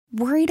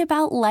Worried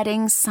about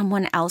letting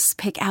someone else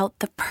pick out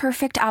the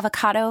perfect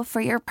avocado for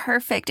your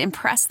perfect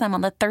impress them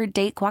on the third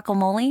date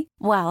guacamole?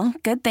 Well,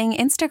 good thing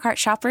Instacart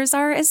shoppers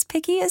are as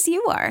picky as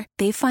you are.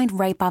 They find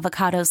ripe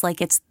avocados like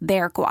it's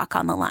their guac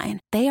on the line.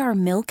 They are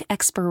milk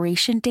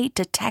expiration date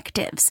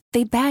detectives.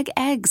 They bag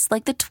eggs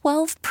like the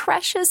 12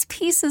 precious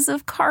pieces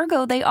of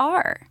cargo they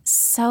are.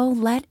 So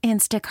let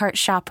Instacart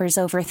shoppers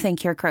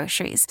overthink your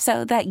groceries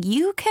so that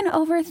you can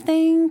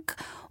overthink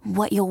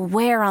what you'll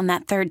wear on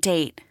that third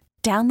date.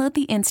 Download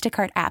the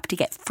Instacart app to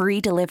get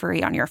free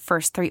delivery on your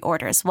first 3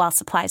 orders while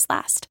supplies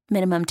last.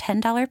 Minimum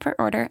 $10 per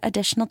order.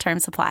 Additional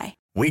terms apply.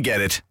 We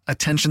get it.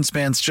 Attention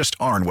spans just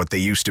aren't what they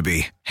used to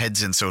be.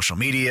 Heads in social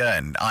media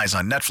and eyes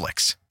on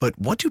Netflix. But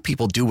what do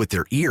people do with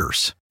their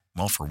ears?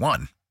 Well, for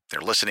one, they're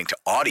listening to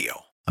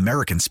audio.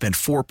 Americans spend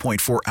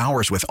 4.4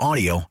 hours with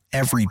audio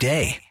every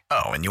day.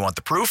 Oh, and you want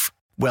the proof?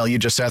 Well, you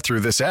just sat through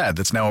this ad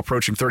that's now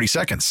approaching 30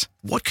 seconds.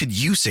 What could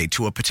you say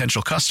to a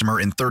potential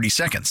customer in 30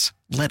 seconds?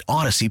 Let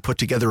Odyssey put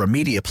together a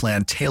media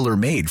plan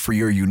tailor-made for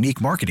your unique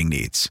marketing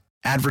needs.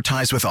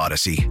 Advertise with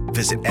Odyssey.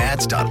 Visit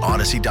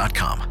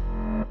ads.odyssey.com.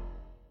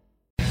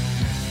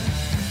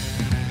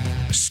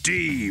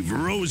 Steve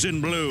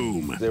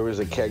Rosenbloom. There was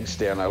a keg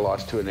stand I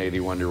lost to an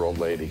 81-year-old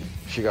lady.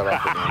 She got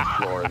off the dance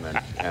floor,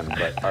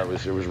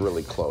 but it was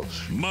really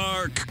close.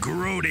 Mark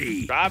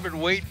Grody. I've been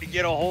waiting to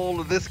get a hold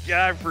of this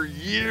guy for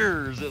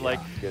years.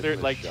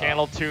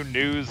 Channel 2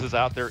 News is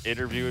out there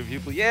interviewing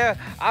people. Yeah,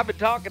 I've been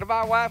talking to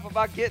my wife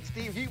about getting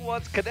Steve. He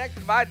wants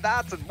connected my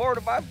dots and more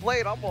to my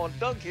plate. I'm going to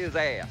dunk his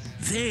ass.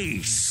 They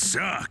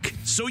suck,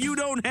 so you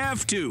don't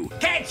have to.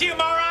 Can't you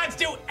morons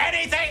do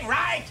anything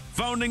right?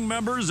 Founding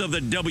members of the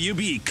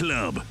WB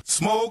Club.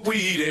 Smoke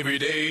weed every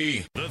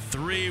day. The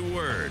 3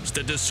 words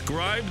that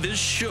describe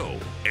this show,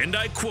 and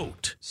I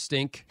quote: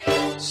 stink,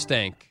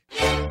 stank,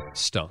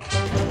 stunk.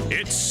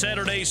 It's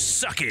Saturday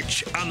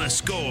Suckage on The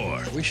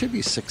Score. We should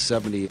be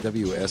 670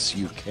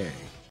 WSUK.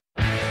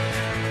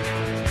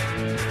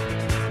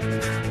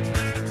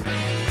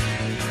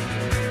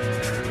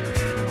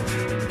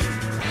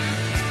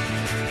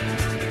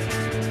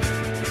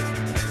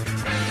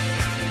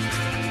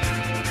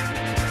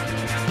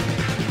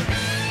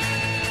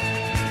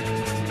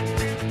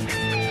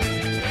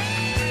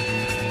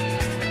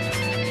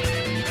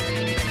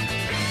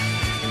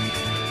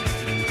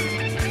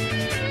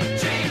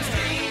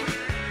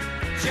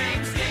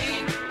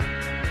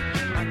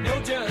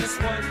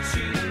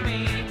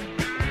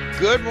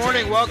 Good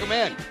morning. Welcome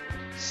in.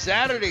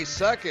 Saturday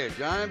Suckage.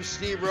 I'm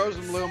Steve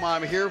Rosenbloom.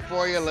 I'm here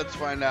for you. Let's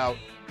find out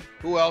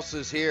who else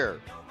is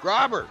here.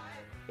 Grobber.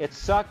 It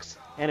sucks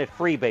and it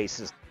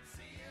freebases.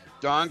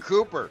 Don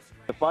Cooper.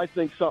 If I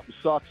think something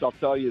sucks, I'll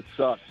tell you it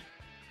sucks.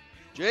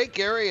 Jake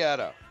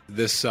Arrieta.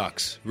 This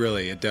sucks.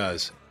 Really, it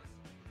does.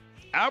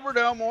 Albert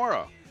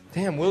Almora.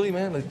 Damn, Willie,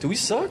 man. Like, do we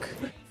suck?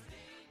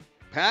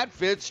 Pat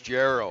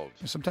Fitzgerald.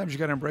 Sometimes you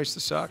got to embrace the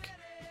suck.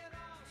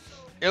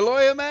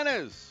 Eloy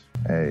Jimenez.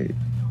 Hey,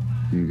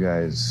 you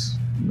guys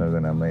not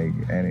gonna make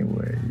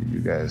anyway. You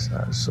guys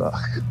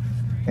suck.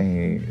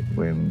 And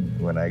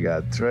when I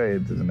got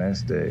traded the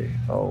next day,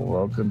 oh,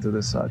 welcome to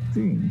the suck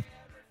team.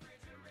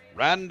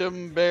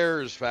 Random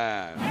Bears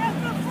fan.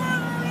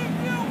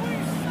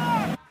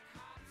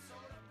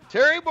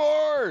 Terry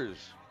Boers.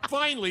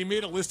 Finally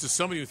made a list of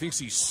somebody who thinks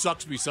he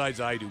sucks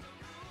besides I do.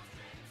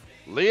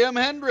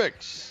 Liam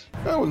Hendricks.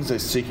 I wouldn't say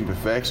seeking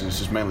perfection. It's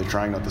just mainly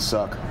trying not to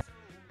suck.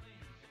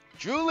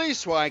 Julie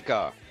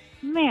Swyka.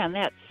 Man,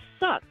 that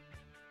sucks.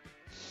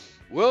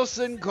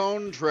 Wilson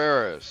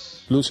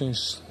Contreras. Losing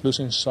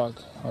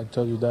suck. I'll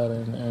tell you that,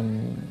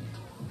 and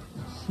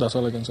that's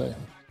all I can say.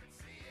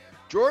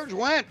 George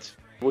Wendt.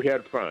 We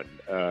had fun,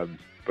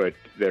 but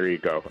there you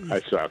go.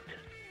 I sucked.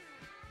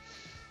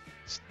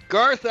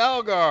 Garth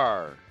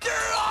Algar. Turn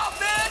it off,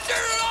 man! Turn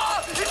it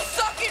off! It's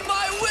sucking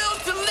my will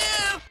to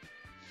live!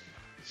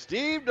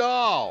 Steve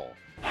Dahl.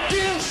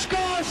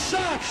 Disco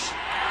sucks!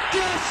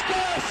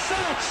 Disco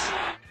sucks!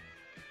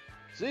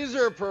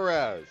 Cesar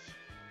Perez.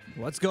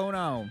 What's going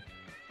on?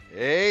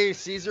 Hey,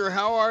 Cesar,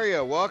 how are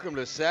you? Welcome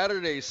to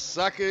Saturday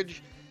Suckage.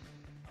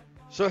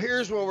 So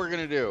here's what we're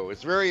going to do.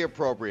 It's very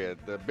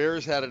appropriate. The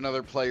Bears had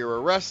another player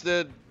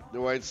arrested.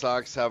 The White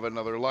Sox have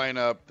another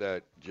lineup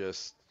that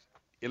just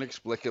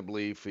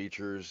inexplicably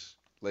features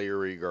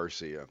Leury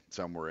Garcia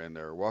somewhere in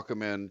there.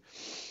 Welcome in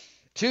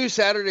to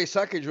Saturday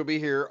Suckage. We'll be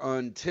here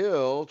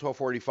until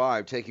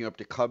 12:45, taking up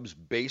to Cubs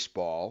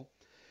baseball.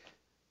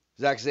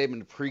 Zach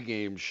Zabin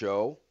pregame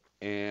show,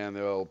 and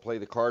they'll play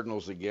the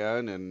Cardinals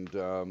again,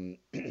 and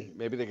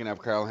maybe they can have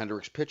Kyle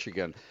Hendricks pitch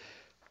again.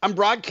 I'm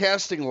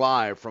broadcasting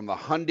live from the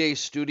Hyundai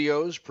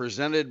Studios,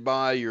 presented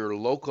by your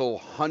local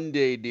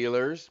Hyundai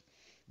dealers.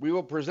 We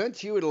will present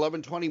to you at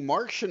 11:20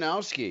 Mark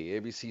Shanowski,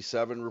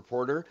 ABC7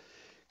 reporter,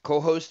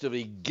 co-host of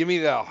the Gimme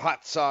the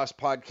Hot Sauce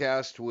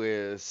podcast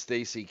with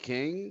Stacey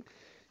King,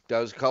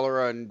 does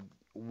color on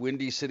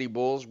Windy City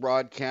Bulls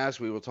broadcast.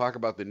 We will talk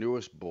about the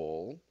newest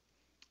Bull,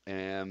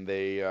 and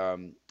they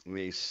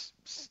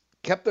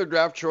kept their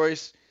draft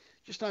choice.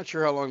 Just not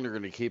sure how long they're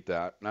going to keep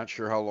that. Not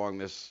sure how long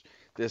this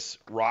this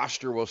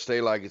roster will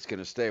stay like it's going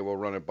to stay. We'll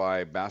run it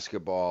by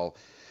basketball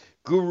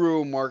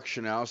guru Mark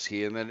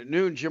Shanowski. And then at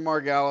noon, Jim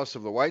Margallis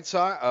of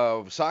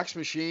the Sox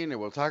Machine, and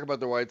we'll talk about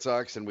the White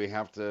Sox, and we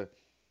have to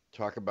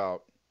talk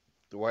about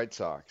the White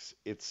Sox.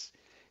 It's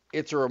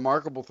a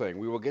remarkable thing.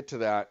 We will get to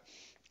that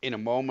in a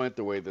moment,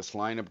 the way this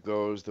lineup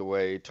goes, the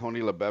way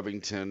Tony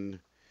LeBevington.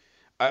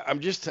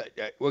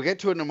 We'll get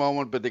to it in a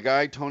moment, but the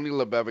guy, Tony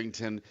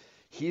LeBevington,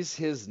 he's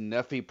his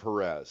Nefi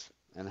Perez.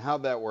 And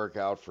how'd that work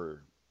out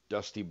for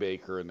Dusty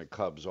Baker and the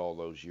Cubs all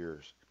those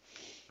years?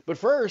 But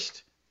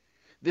first,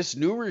 this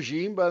new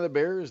regime by the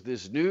Bears,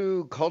 this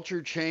new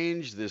culture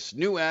change, this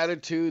new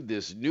attitude,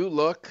 this new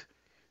look,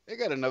 they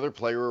got another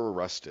player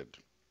arrested.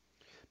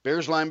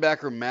 Bears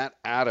linebacker Matt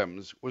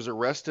Adams was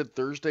arrested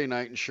Thursday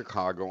night in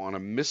Chicago on a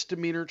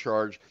misdemeanor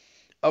charge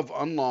of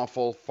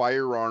unlawful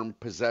firearm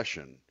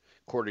possession,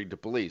 according to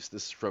police.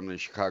 This is from the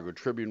Chicago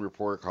Tribune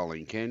report,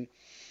 Colleen Kane.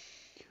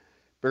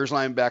 Bears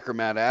linebacker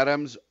Matt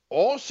Adams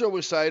also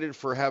was cited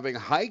for having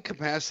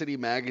high-capacity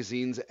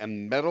magazines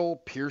and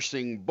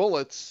metal-piercing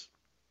bullets,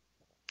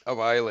 a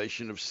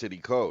violation of city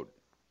code.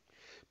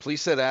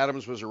 Police said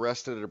Adams was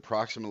arrested at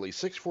approximately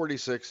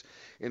 6:46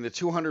 in the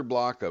 200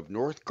 block of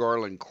North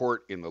Garland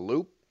Court in the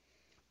Loop.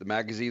 The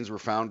magazines were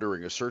found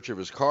during a search of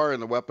his car,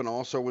 and the weapon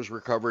also was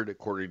recovered,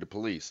 according to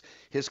police.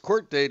 His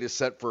court date is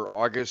set for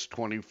August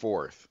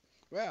 24th.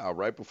 Well,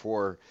 right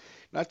before,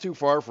 not too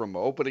far from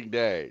opening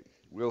day.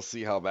 We'll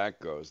see how that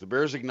goes. The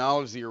Bears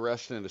acknowledged the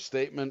arrest in a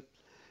statement.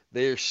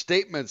 Their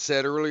statement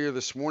said, earlier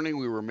this morning,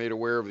 we were made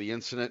aware of the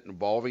incident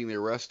involving the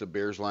arrest of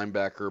Bears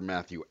linebacker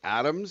Matthew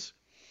Adams.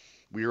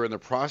 We are in the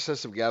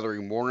process of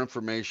gathering more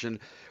information.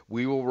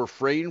 We will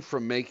refrain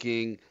from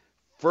making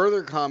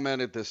further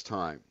comment at this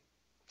time.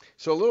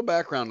 So a little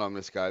background on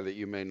this guy that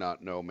you may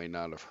not know, may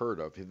not have heard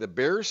of. The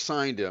Bears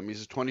signed him.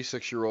 He's a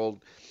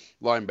 26-year-old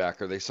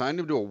linebacker. They signed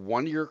him to a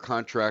one-year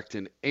contract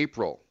in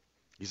April.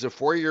 He's a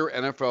 4-year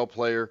NFL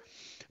player,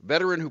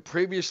 veteran who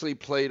previously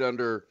played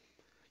under,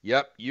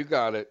 yep, you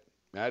got it,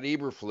 Matt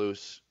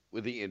Eberflus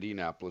with the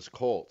Indianapolis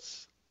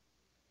Colts.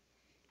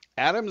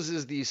 Adams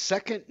is the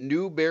second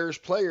new Bears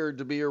player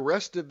to be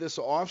arrested this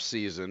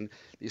offseason,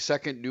 the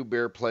second new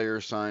Bear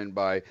player signed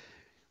by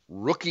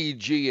rookie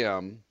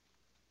GM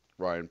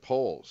Ryan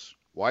Poles.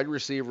 Wide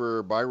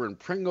receiver Byron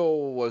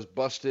Pringle was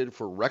busted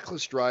for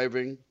reckless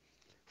driving,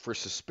 for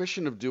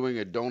suspicion of doing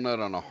a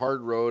donut on a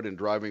hard road and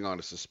driving on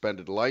a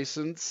suspended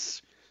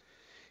license.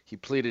 He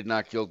pleaded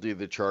not guilty of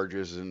the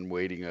charges and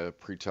waiting a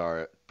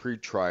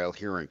pre-trial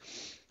hearing.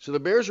 So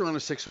the Bears are on a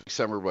 6-week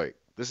summer break.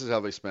 This is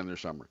how they spend their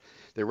summer.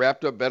 They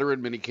wrapped up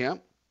veteran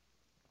minicamp.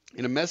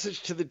 In a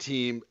message to the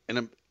team,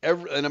 and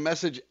a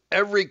message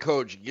every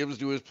coach gives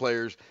to his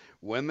players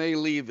when they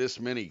leave this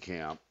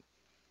minicamp,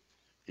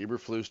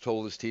 Eberflus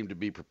told his team to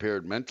be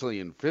prepared mentally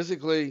and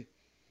physically,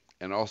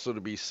 and also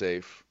to be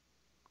safe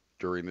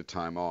during the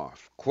time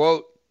off.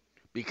 Quote,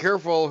 be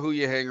careful who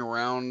you hang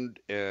around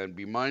and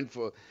be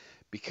mindful.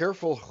 Be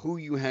careful who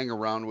you hang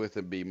around with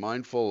and be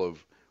mindful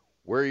of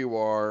where you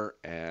are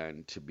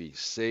and to be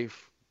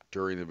safe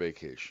during the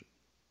vacation.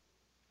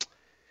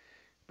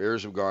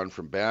 Bears have gone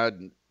from bad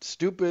and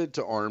stupid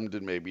to armed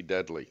and maybe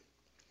deadly.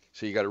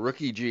 So you got a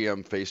rookie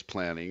GM face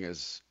planning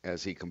as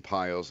he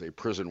compiles a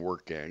prison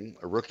work gang,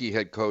 a rookie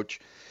head coach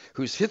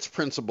whose hits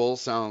principle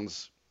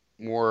sounds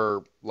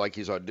more like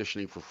he's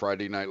auditioning for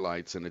Friday Night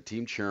Lights, and a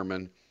team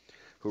chairman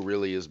who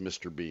really is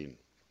Mr. Bean.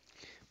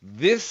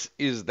 This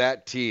is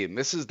that team.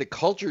 This is the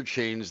culture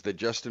change that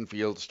Justin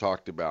Fields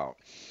talked about.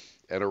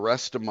 An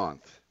arrest a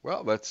month.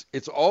 Well,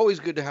 it's always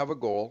good to have a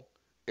goal.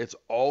 It's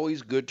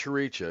always good to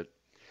reach it.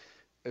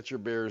 That's your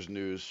Bears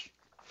news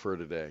for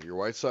today. Your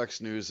White Sox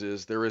news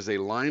is there is a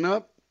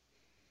lineup,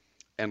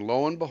 and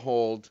lo and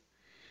behold,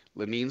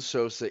 Lenyn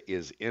Sosa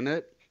is in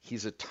it.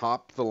 He's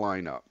atop the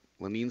lineup.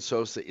 Lenyn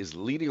Sosa is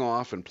leading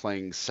off and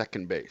playing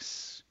second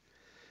base.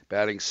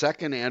 Batting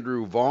second,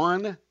 Andrew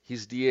Vaughn.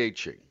 He's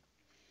DHing.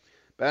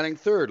 Batting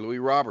third, Louis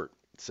Robert,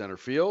 center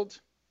field.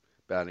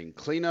 Batting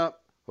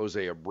cleanup,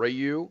 Jose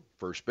Abreu,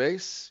 first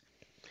base.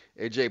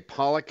 A.J.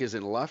 Pollock is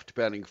in left,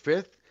 batting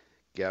fifth.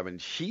 Gavin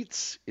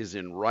Sheets is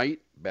in right,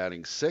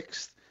 batting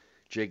sixth.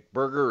 Jake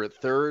Berger at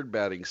third,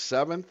 batting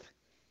seventh.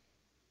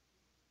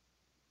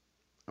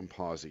 I'm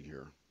pausing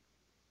here.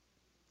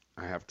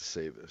 I have to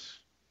say this.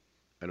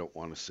 I don't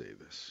want to say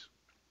this.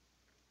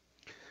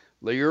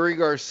 Leury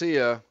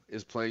Garcia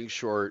is playing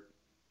short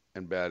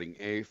and batting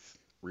eighth.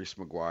 Reese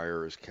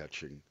McGuire is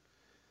catching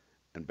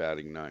and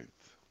batting ninth.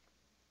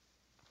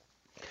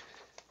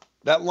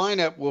 That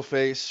lineup will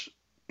face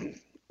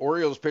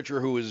Orioles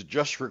pitcher who is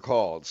just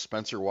recalled,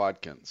 Spencer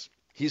Watkins.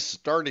 He's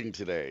starting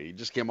today. He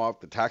just came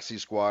off the taxi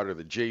squad or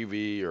the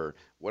JV or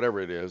whatever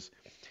it is.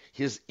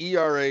 His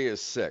ERA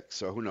is 6,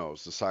 so who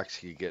knows? The Sox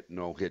could get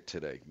no hit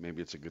today.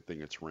 Maybe it's a good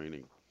thing it's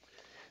raining.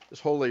 This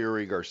whole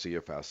Leury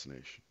Garcia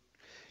fascination.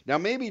 Now,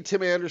 maybe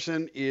Tim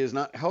Anderson is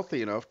not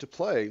healthy enough to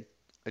play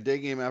a day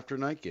game after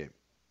night game.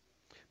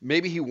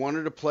 Maybe he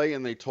wanted to play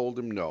and they told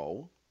him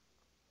no.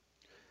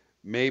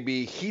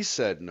 Maybe he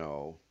said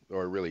no,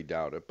 or I really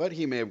doubt it. But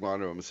he may have gone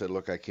to him and said,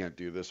 look, I can't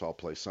do this. I'll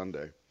play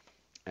Sunday.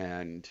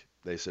 And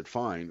they said,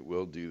 fine,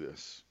 we'll do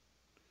this.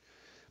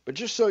 But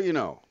just so you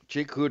know,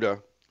 Jake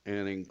Huda,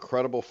 an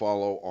incredible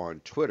follow on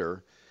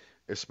Twitter,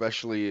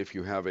 especially if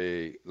you have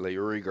a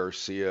Leury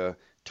Garcia,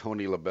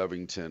 Tony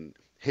LeBevington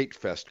hate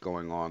fest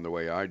going on the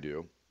way I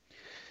do.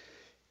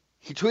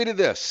 He tweeted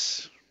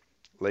this: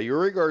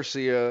 Leury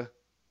Garcia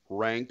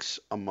ranks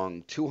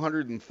among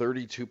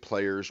 232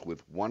 players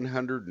with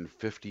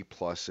 150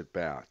 plus at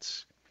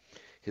bats.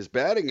 His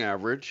batting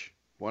average,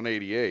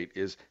 188,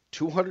 is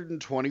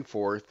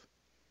 224th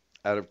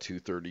out of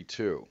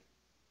 232.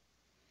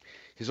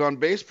 His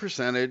on-base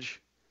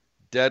percentage,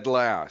 dead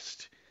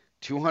last,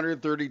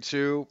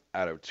 232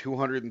 out of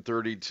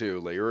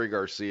 232. Leury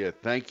Garcia,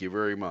 thank you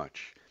very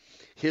much.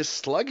 His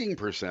slugging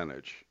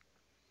percentage,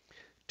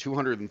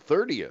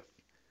 230th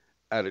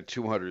out of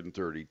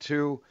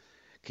 232.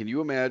 Can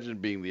you imagine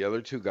being the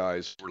other two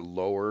guys who were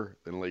lower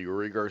than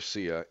Leury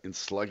Garcia in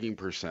slugging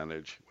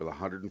percentage with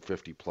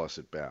 150 plus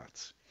at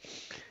bats?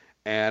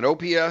 And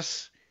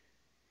OPS,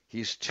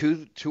 he's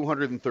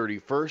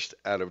 231st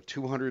out of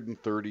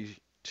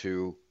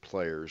 232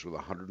 players with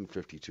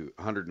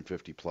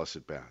 150 plus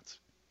at bats.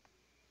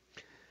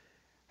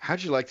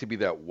 How'd you like to be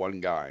that one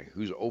guy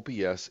whose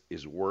OPS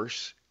is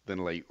worse than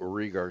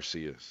Leury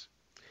Garcia's?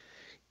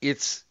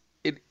 It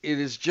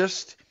is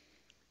just,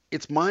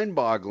 it's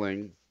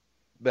mind-boggling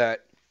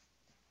that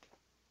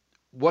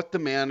what the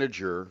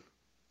manager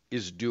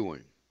is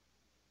doing,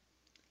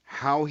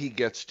 how he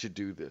gets to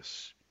do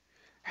this,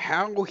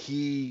 how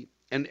he,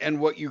 and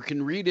what you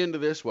can read into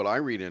this, what I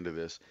read into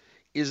this,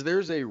 is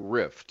there's a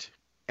rift,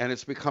 and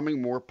it's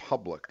becoming more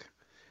public.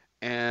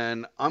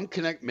 And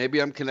maybe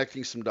I'm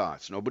connecting some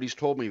dots. Nobody's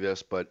told me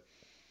this, but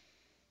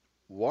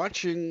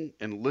watching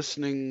and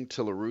listening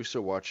to La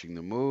Russa, watching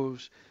the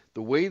moves,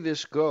 the way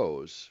this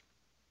goes,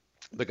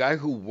 the guy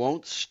who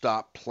won't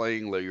stop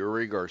playing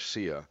Leury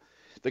Garcia,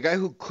 the guy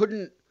who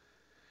couldn't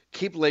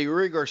keep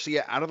Leury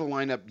Garcia out of the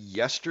lineup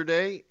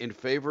yesterday in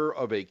favor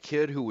of a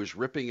kid who was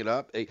ripping it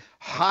up, a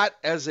hot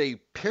as a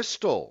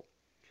pistol,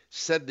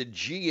 said the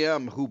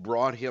GM who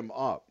brought him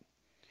up,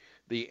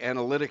 the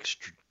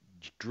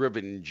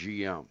analytics-driven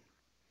GM.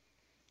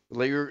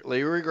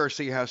 Leury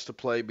Garcia has to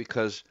play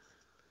because,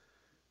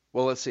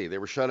 well, let's see, they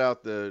were shut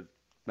out the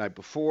night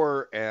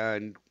before,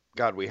 and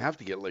God, we have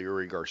to get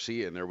Leury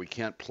Garcia in there. We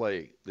can't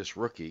play this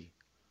rookie.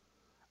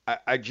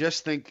 I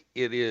just think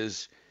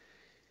it's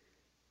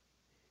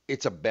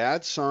a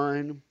bad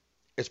sign.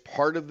 It's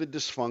part of the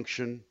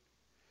dysfunction.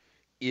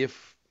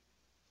 If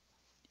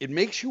it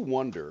makes you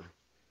wonder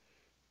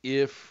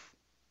if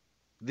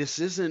this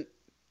isn't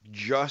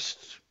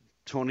just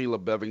Tony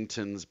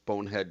LeBevington's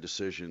bonehead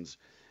decisions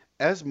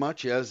as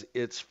much as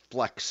it's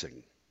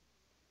flexing,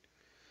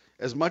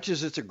 as much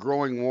as it's a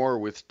growing war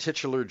with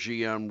titular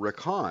GM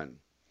Rick Hahn,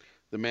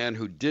 the man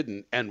who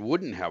didn't and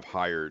wouldn't have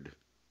hired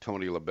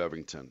Tony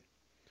LeBevington.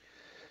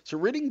 So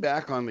reading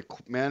back on the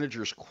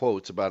manager's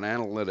quotes about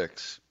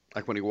analytics,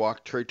 like when he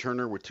walked Trey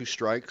Turner with 2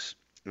 strikes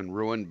and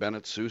ruined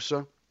Bennett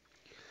Sousa,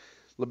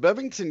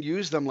 LeBevington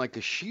used them like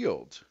a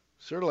shield,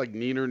 sort of like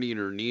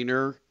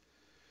neener.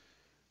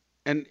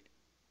 And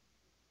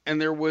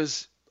there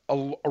was,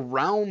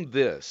 around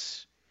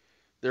this,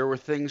 there were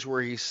things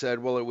where he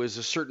said, well, it was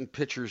a certain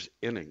pitcher's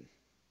inning.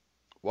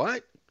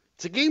 What?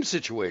 It's a game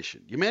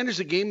situation. You manage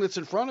the game that's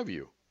in front of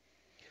you.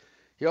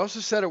 He also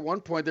said at one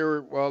point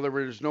there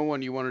was no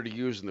one you wanted to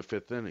use in the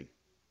 5th inning.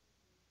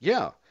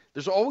 Yeah,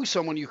 there's always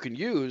someone you can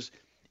use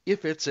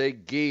if it's a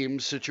game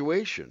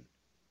situation.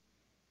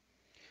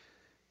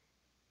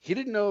 He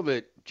didn't know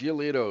that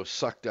Giolito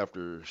sucked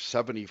after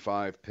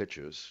 75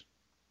 pitches.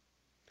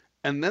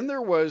 And then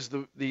there was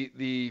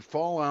the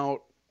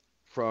fallout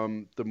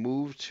from the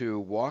move to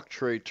walk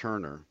Trey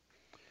Turner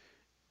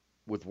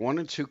with 1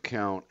 and 2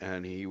 count,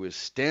 and he was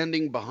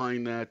standing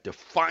behind that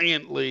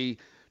defiantly,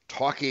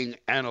 talking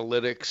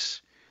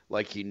analytics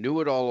like he knew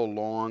it all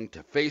along,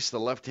 to face the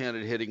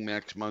left-handed hitting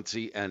Max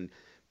Muncy and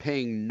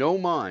paying no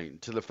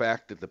mind to the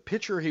fact that the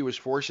pitcher he was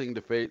forcing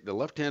to face, the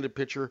left-handed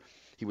pitcher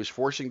he was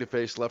forcing to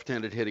face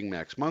left-handed hitting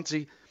Max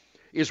Muncy,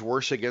 is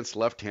worse against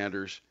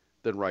left-handers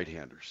than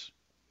right-handers.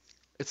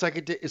 It's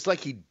like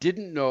he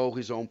didn't know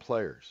his own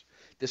players.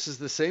 This is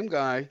the same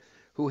guy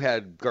who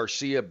had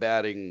Garcia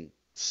batting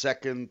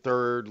second,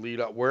 third, lead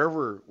up,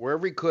 wherever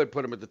he could,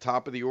 put him at the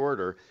top of the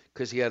order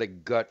because he had a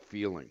gut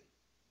feeling.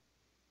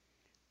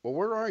 Well,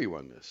 where are you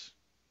on this?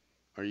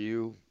 Are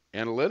you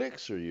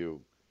analytics? Are you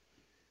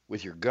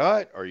with your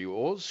gut? Are you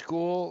old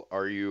school?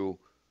 Are you...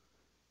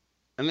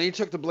 And then you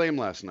took the blame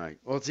last night.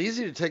 Well, it's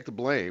easy to take the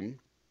blame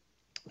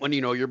when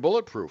you know you're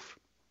bulletproof.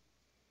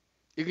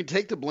 You can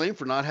take the blame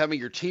for not having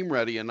your team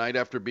ready a night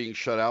after being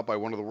shut out by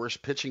one of the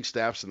worst pitching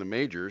staffs in the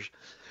majors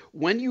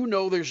when you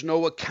know there's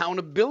no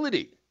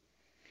accountability.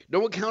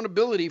 No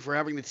accountability for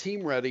having the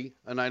team ready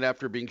a night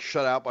after being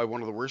shut out by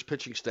one of the worst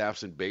pitching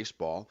staffs in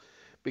baseball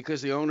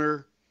because the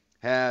owner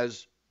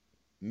has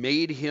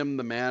made him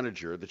the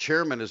manager. The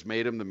chairman has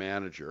made him the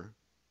manager.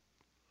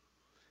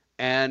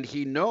 And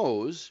he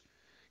knows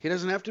he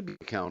doesn't have to be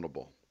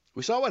accountable.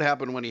 We saw what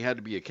happened when he had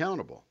to be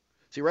accountable.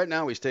 See, right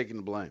now he's taking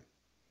the blame.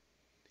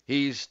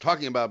 He's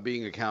talking about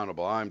being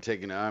accountable. I'm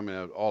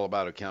all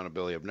about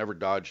accountability. I've never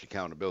dodged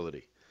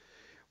accountability.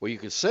 Well, you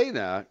can say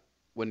that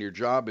when your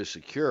job is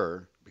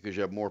secure because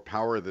you have more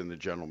power than the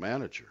general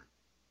manager.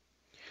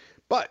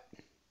 But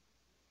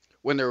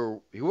when there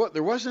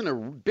wasn't a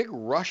big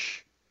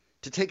rush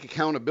to take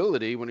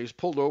accountability when he was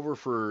pulled over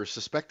for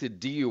suspected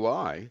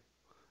DUI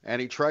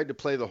and he tried to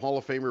play the Hall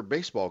of Famer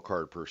baseball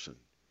card person.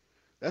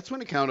 That's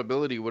when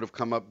accountability would have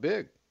come up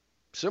big.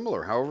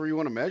 Similar, however you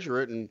want to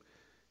measure it, and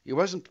he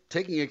wasn't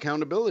taking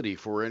accountability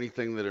for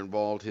anything that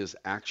involved his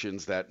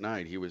actions that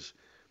night. He was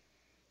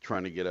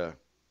trying to get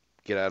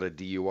out a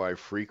DUI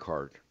free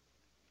card.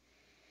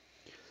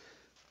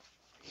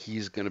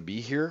 He's going to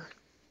be here.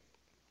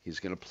 He's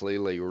going to play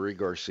Leury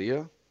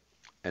Garcia,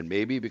 and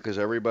maybe because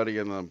everybody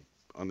on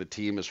the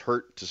team is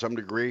hurt to some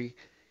degree,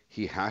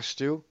 he has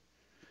to.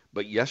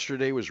 But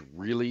yesterday was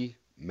really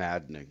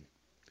maddening.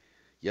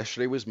 There's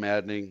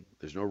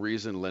no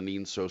reason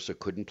Lenyn Sosa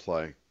couldn't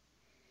play.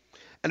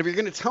 And if you're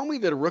going to tell me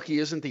that a rookie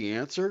isn't the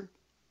answer,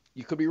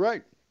 you could be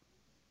right.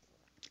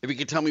 If you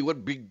could tell me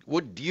what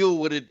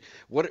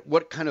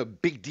kind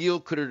of big deal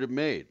could it have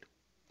made,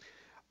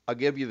 I'll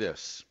give you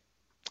this.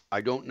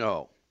 I don't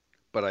know,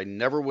 but I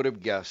never would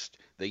have guessed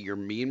that your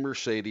mean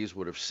Mercedes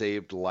would have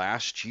saved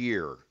last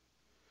year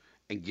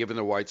and given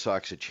the White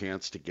Sox a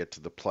chance to get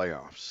to the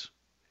playoffs.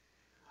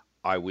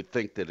 I would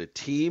think that a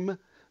team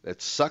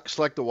that sucks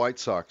like the White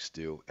Sox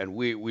do, and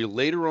we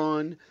later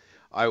on,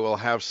 I will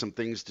have some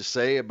things to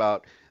say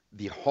about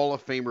the Hall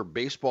of Famer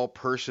baseball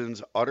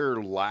person's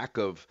utter lack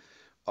of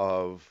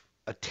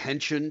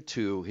attention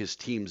to his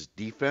team's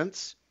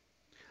defense.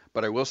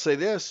 But I will say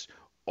this,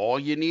 all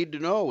you need to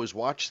know is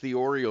watch the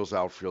Orioles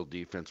outfield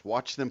defense,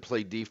 watch them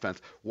play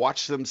defense,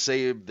 watch them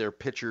save their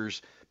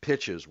pitchers'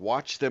 pitches,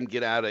 watch them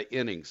get out of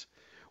innings,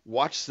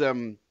 watch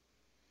them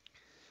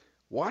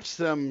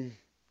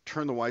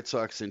turn the White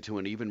Sox into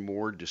an even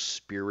more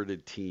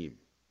dispirited team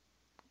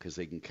because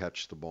they can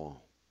catch the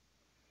ball.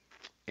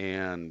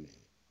 And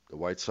the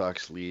White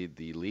Sox lead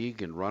the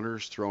league in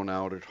runners thrown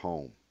out at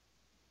home.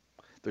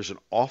 There's an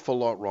awful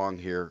lot wrong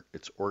here.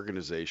 It's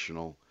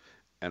organizational.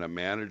 And a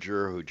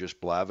manager who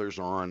just blathers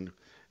on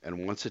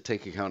and wants to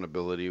take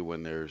accountability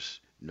when there's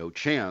no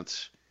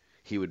chance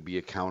he would be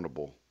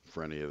accountable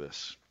for any of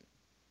this.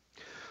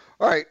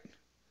 All right.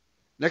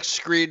 Next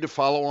screed to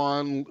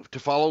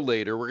follow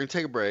later. We're going to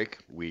take a break.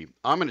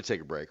 I'm going to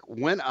take a break.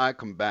 When I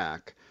come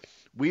back,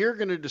 we are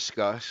going to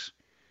discuss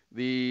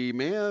the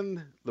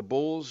man the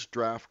Bulls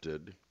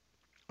drafted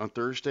on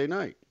Thursday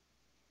night.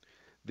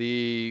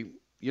 The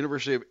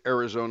University of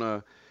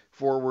Arizona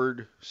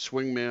forward,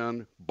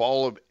 swingman,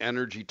 ball of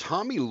energy,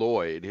 Tommy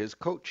Lloyd, his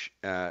coach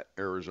at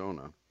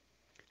Arizona,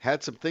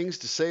 had some things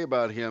to say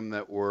about him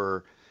that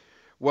were,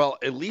 well,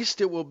 at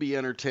least it will be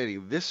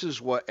entertaining. This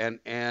is what,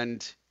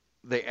 and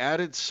they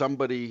added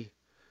somebody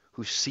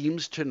who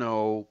seems to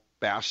know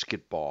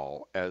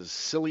basketball. As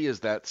silly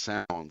as that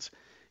sounds,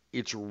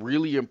 it's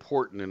really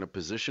important in a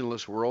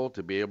positionless world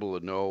to be able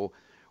to know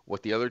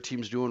what the other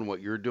team's doing,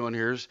 what you're doing.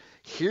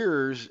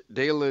 Here's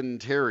Dalen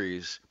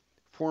Terry's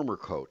former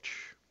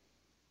coach.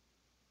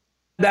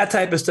 That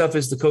type of stuff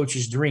is the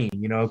coach's dream,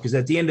 because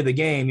at the end of the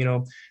game,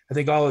 I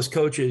think all his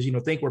coaches,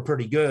 think we're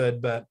pretty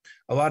good, but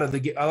a lot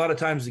of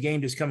times the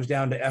game just comes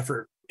down to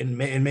effort and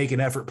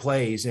making effort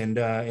plays, and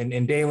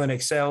Dalen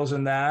excels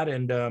in that,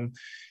 and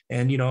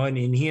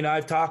he and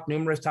I've talked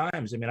numerous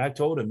times. I mean, I've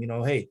told him,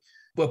 hey,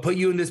 we'll put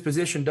you in this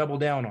position, double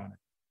down on it.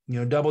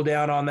 Double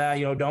down on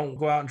that. Don't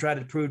go out and try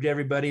to prove to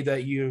everybody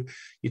that you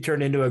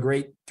turned into a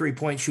great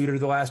 3-point shooter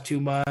the last 2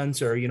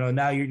 months, or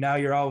now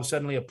you're all of a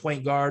sudden a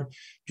point guard.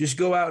 Just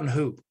go out and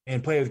hoop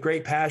and play with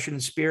great passion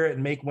and spirit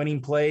and make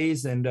winning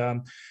plays, and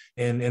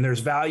there's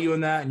value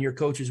in that, and your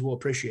coaches will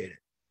appreciate it.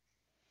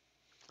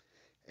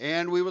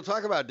 And we will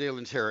talk about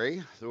Dalen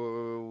Terry.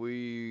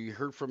 We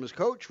heard from his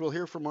coach. We'll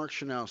hear from Mark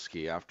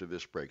Schanowski after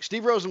this break.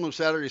 Steve Rosenbloom,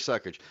 Saturday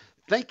Suckage.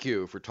 Thank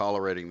you for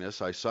tolerating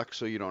this. I suck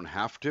so you don't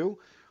have to.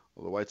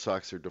 Well, the White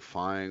Sox are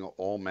defying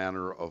all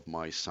manner of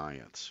my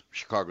science.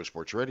 Chicago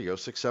Sports Radio,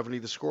 670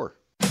 The Score.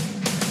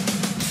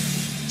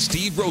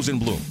 Steve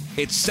Rosenbloom.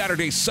 It's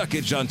Saturday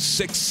Suckage on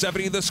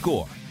 670 The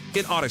Score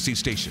in Odyssey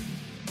Station.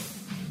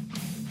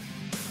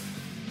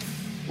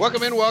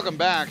 Welcome in, welcome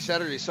back.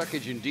 Saturday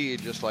Suckage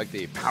indeed, just like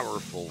the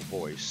powerful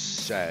voice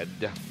said.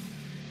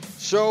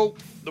 So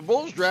the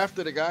Bulls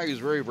drafted a guy who's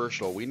very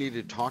versatile. We need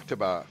to talk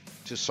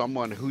to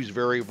someone who's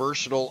very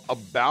versatile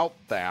about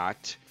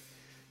that.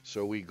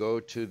 So we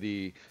go to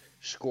the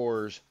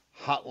Scores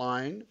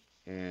hotline,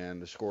 and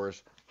the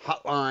Scores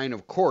hotline,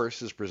 of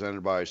course, is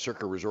presented by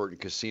Circa Resort and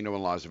Casino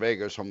in Las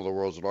Vegas, home of the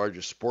world's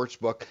largest sports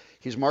book.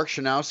 He's Mark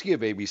Schanowski of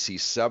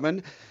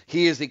ABC7.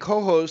 He is the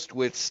co-host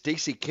with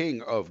Stacey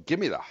King of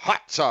Gimme the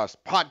Hot Sauce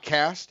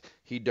podcast.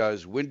 He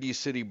does Windy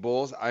City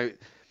Bulls.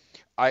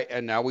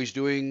 And now he's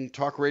doing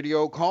talk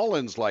radio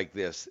call-ins like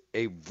this.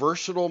 A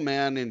versatile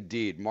man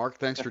indeed. Mark,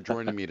 thanks for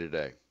joining me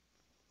today.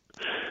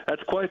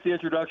 That's quite the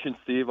introduction,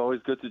 Steve. Always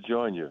good to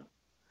join you.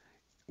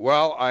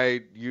 Well,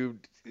 you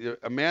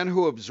a man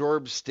who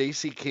absorbs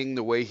Stacey King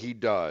the way he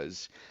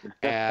does,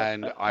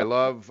 and I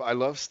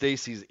love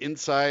Stacey's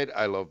insight.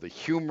 I love the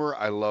humor.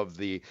 I love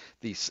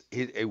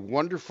a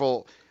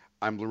wonderful.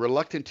 I'm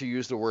reluctant to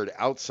use the word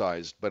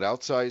outsized, but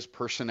outsized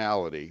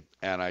personality.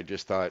 And I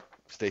just thought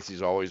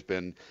Stacey's always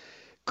been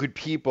good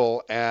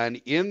people.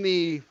 And in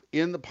the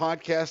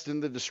podcast, in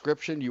the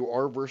description, you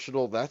are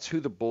versatile. That's who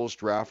the Bulls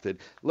drafted.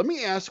 Let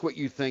me ask what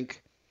you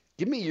think.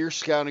 Give me your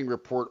scouting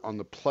report on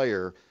the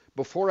player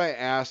before I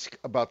ask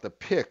about the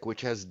pick,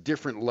 which has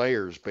different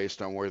layers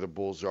based on where the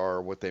Bulls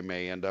are, what they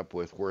may end up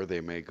with, where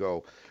they may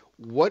go.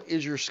 What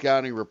is your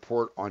scouting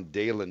report on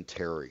Dalen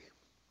Terry?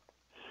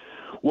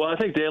 Well, I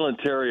think Dalen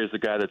Terry is a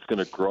guy that's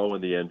going to grow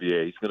in the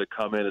NBA. He's going to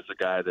come in as a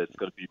guy that's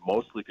going to be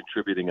mostly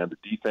contributing on the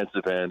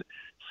defensive end.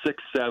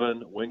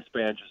 6'7",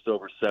 wingspan just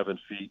over 7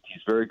 feet.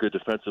 He's very good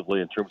defensively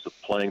in terms of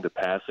playing the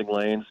passing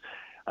lanes.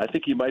 I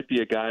think he might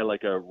be a guy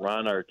like a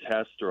Ron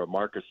Artest or a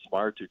Marcus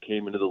Smart who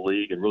came into the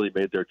league and really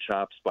made their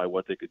chops by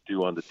what they could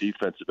do on the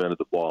defensive end of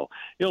the ball.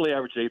 He only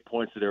averaged 8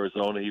 points at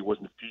Arizona. He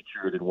wasn't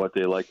featured in what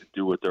they like to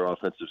do with their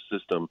offensive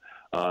system.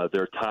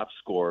 Their top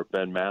scorer,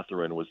 Ben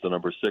Mathurin, was the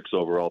number 6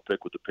 overall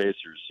pick with the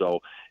Pacers. So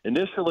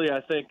initially,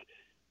 I think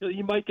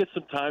he might get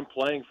some time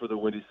playing for the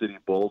Windy City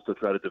Bulls to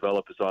try to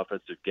develop his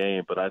offensive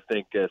game. But I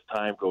think as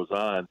time goes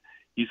on,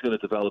 he's going to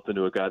develop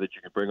into a guy that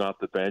you can bring off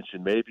the bench,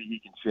 and maybe he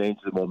can change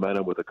the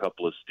momentum with a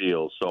couple of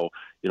steals. So,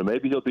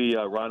 maybe he'll be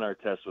Ron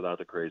Artest without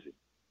the crazy.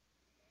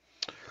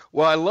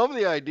 Well, I love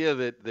the idea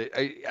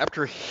that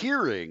after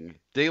hearing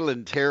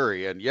Dalen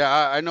Terry, and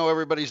I know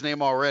everybody's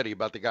name already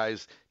about the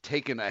guys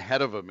taken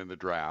ahead of him in the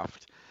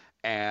draft,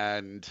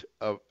 and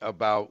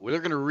about they're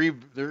going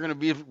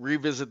to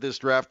revisit this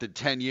draft in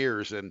 10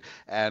 years, and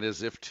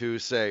as if to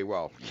say,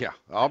 well, yeah,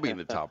 I'll be in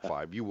the top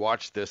 5. You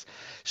watch this,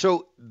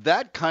 so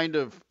that kind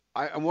of.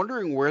 I'm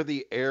wondering where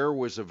the air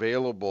was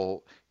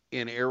available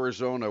in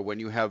Arizona when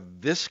you have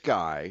this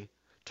guy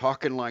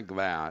talking like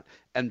that,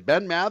 and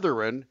Ben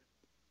Mathurin,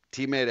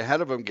 teammate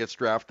ahead of him, gets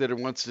drafted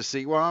and wants to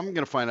see, well, I'm going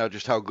to find out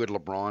just how good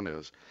LeBron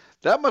is.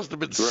 That must have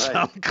been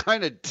some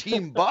kind of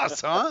team bus,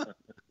 huh?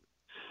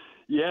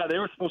 Yeah, they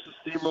were supposed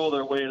to steamroll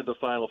their way into the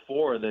Final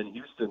Four, and then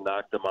Houston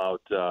knocked them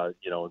out,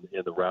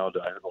 in the round.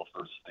 I don't know if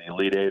it was the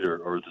Elite Eight or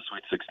the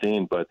Sweet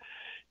 16, but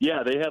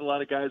yeah, they had a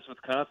lot of guys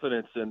with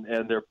confidence,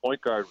 and their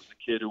point guard was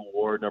a kid who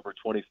wore number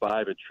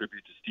 25 in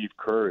tribute to Steve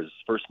Kerr. His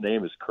first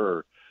name is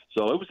Kerr.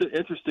 So it was an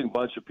interesting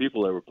bunch of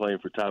people that were playing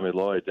for Tommy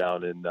Lloyd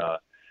down in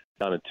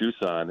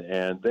Tucson,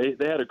 and they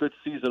had a good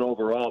season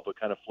overall, but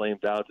kind of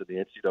flamed out in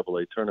the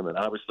NCAA tournament.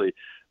 Obviously,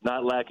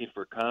 not lacking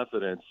for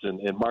confidence,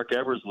 and Mark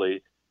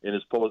Eversley in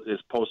his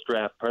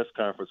post-draft press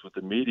conference with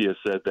the media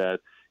said that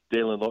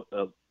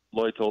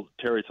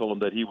Terry told him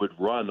that he would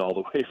run all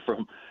the way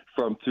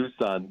from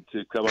Tucson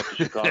to come up to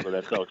Chicago.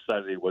 That's how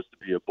excited he was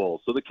to be a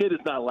Bull. So the kid is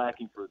not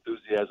lacking for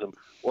enthusiasm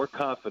or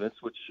confidence,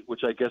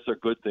 which I guess are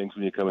good things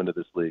when you come into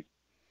this league.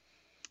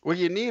 Well,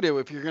 you need it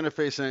if you're going to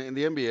face in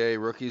the NBA.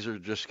 Rookies are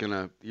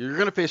you're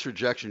going to face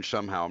rejection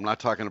somehow. I'm not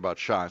talking about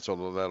shots,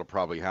 although that'll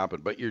probably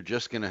happen. But you're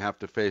just going to have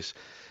to face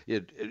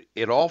it.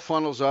 It all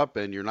funnels up,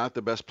 and you're not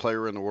the best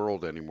player in the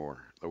world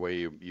anymore. The way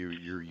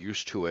you're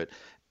used to it,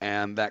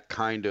 and that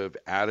kind of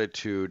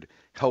attitude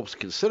helps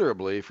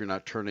considerably if you're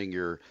not turning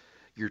your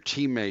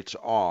teammates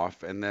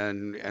off. And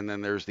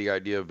then there's the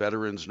idea of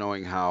veterans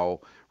knowing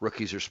how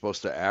rookies are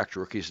supposed to act,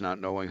 rookies not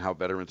knowing how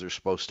veterans are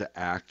supposed to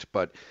act.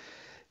 But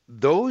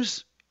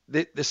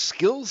the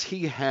skills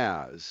he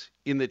has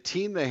in the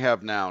team they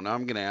have now I'm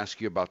going to ask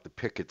you about the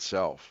pick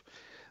itself.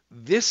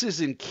 This is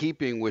in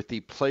keeping with the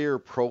player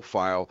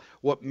profile.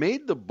 What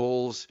made the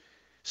Bulls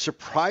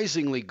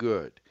surprisingly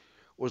good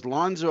was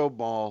Lonzo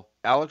Ball,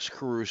 Alex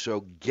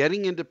Caruso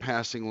getting into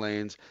passing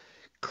lanes,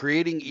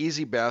 creating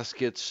easy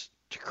baskets,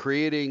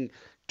 creating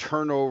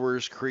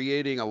turnovers,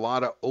 creating a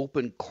lot of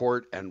open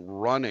court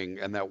and running,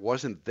 and that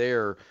wasn't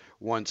there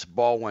once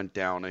Ball went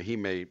down. And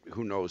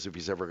who knows if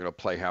he's ever going to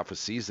play half a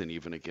season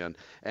even again.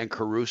 And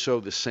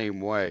Caruso the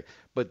same way.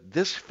 But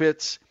this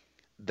fits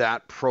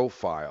that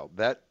profile.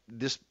 That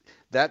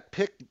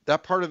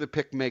part of the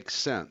pick makes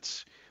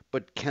sense.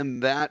 But can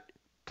that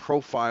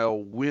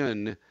profile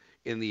win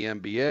in the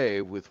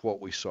NBA with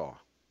what we saw?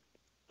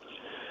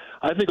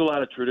 I think a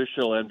lot of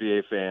traditional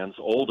NBA fans,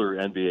 older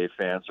NBA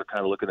fans, are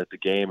kind of looking at the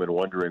game and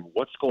wondering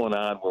what's going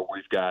on where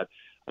we've got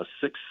a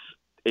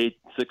 6'8",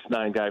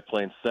 6'9" guy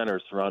playing center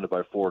surrounded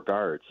by 4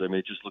 guards. I mean,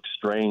 it just looks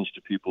strange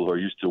to people who are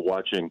used to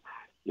watching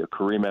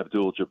Kareem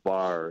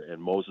Abdul-Jabbar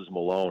and Moses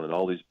Malone and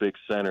all these big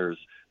centers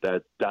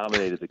that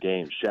dominated the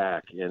game,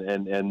 Shaq.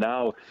 And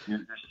now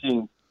you're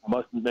seeing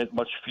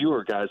much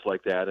fewer guys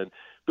like that. And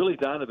Billy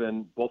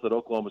Donovan, both at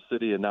Oklahoma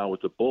City and now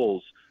with the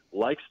Bulls,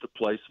 likes to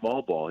play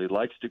small ball. He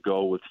likes to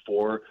go with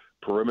 4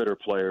 perimeter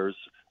players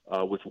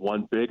with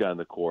 1 big on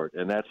the court,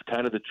 and that's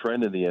kind of the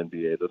trend in the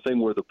NBA. The thing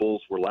where the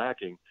Bulls were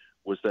lacking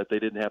was that they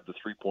didn't have the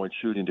three-point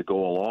shooting to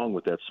go along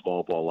with that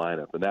small ball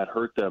lineup, and that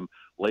hurt them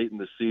late in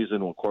the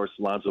season. Of course,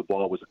 Lonzo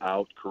Ball was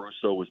out.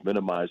 Caruso was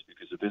minimized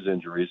because of his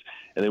injuries,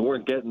 and they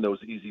weren't getting those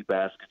easy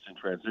baskets in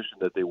transition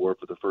that they were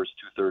for the first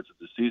two-thirds of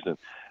the season.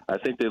 I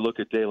think they look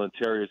at Dalen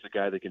Terry as a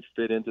guy that can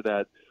fit into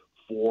that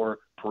 4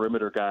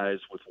 perimeter guys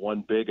with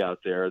one big out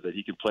there, that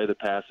he can play the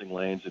passing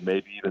lanes and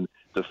maybe even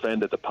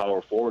defend at the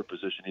power forward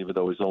position, even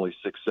though he's only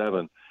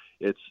 6'7".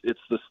 It's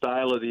the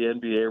style of the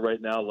NBA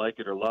right now, like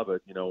it or love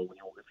it. You know,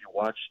 if you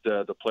watched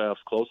the playoffs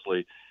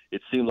closely,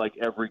 it seemed like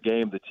every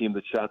game the team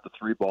that shot the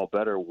three ball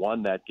better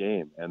won that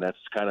game, and that's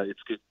kind of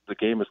the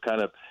game has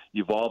kind of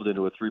evolved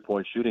into a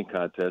 3-point shooting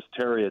contest.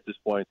 Terry at this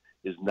point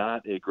is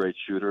not a great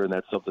shooter, and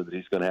that's something that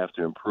he's going to have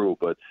to improve.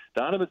 But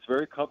Donovan's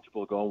very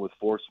comfortable going with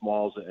 4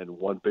 smalls and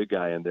 1 big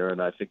guy in there,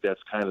 and I think that's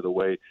kind of the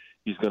way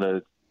he's going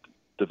to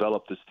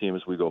develop this team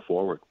as we go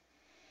forward.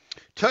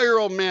 Tell your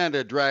old man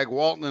to drag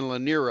Walton and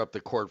Lanier up the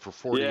court for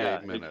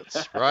 48 minutes,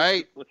 exactly.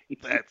 Right?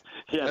 That's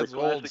the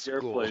old classic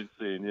school. Airplane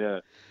scene, yeah.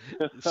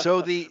 That's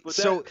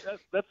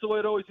the way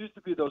it always used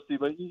to be, though, Steve.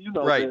 You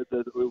know, right.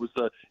 It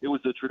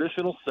was a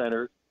traditional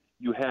center.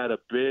 You had a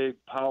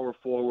big power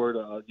forward,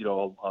 a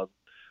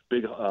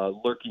big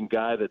lurking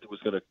guy that was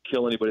going to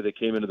kill anybody that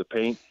came into the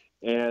paint.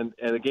 And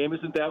the game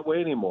isn't that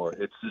way anymore.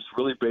 It's just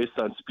really based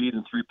on speed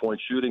and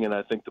 3-point shooting, and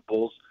I think the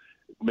Bulls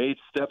made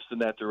steps in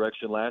that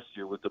direction last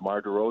year with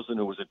DeMar DeRozan,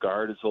 who was a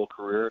guard his whole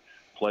career,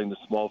 playing the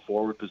small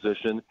forward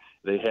position.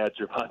 They had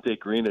Javonte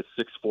Green at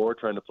 6'4",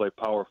 trying to play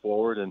power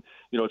forward, and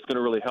it's going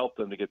to really help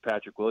them to get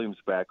Patrick Williams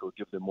back. It'll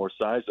give them more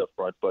size up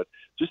front. But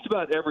just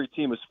about every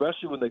team,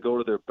 especially when they go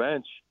to their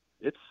bench,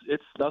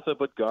 it's nothing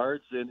but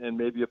guards and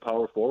maybe a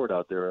power forward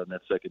out there on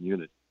that second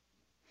unit.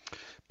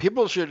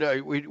 People should,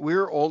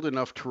 we're old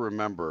enough to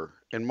remember,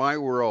 in my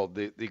world,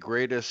 the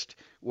greatest,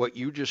 what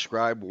you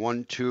described,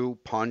 1-2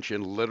 punch,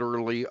 and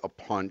literally a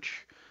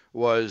punch,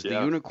 was the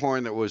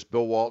unicorn that was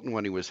Bill Walton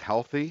when he was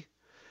healthy,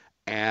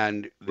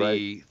 and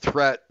the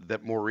threat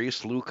that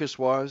Maurice Lucas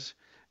was,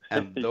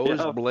 and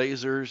those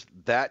Blazers,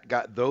 that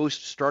got those,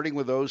 starting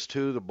with those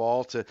two, the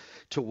ball to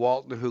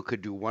Walton, who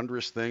could do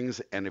wondrous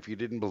things, and if you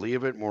didn't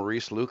believe it,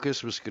 Maurice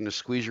Lucas was going to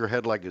squeeze your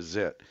head like a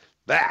zit.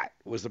 That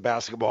was the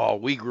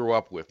basketball we grew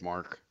up with,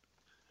 Mark.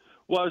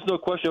 Well, there's no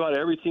question about it.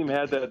 Every team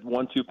had that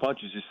 1-2 punch,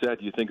 as you said.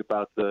 You think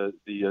about the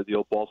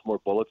old Baltimore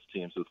Bullets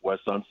teams with Wes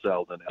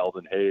Unseld and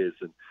Eldon Hayes,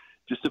 and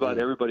just about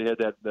everybody had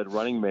that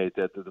running mate,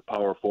 that the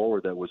power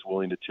forward that was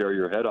willing to tear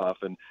your head off,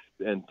 and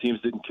teams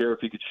didn't care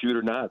if he could shoot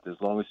or not, as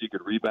long as he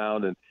could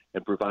rebound and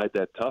provide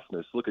that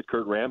toughness. Look at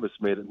Kurt Rambis,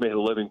 made a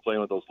living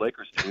playing with those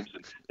Lakers teams,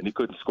 and he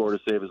couldn't score to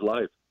save his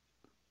life.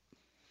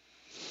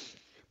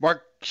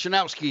 Mark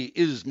Schanowski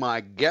is my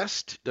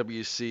guest,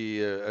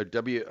 ABC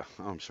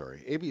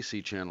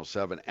Channel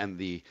 7, and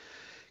the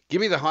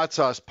Give Me the Hot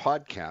Sauce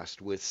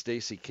podcast with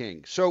Stacey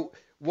King. So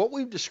what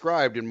we've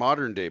described in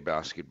modern day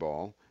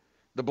basketball,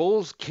 the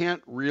Bulls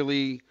can't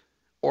really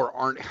or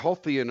aren't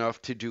healthy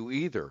enough to do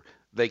either.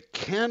 They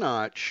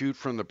cannot shoot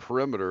from the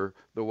perimeter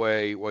the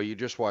way, well, you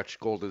just watched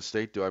Golden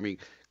State do. I mean,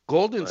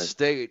 Golden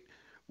State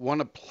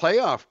won a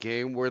playoff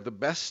game where the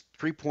best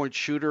three-point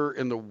shooter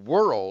in the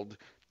world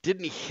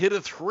didn't hit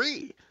a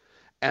three,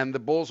 and the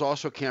Bulls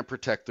also can't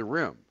protect the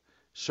rim.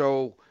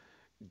 So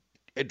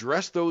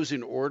address those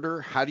in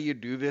order. How do you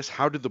do this?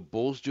 How do the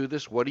Bulls do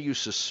this? What do you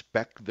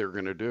suspect they're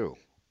going to do?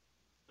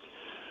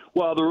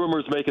 Well, the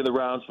rumors making the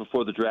rounds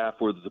before the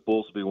draft were that the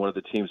Bulls would be one of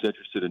the teams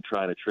interested in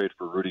trying to trade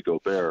for Rudy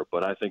Gobert,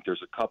 but I think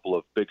there's a couple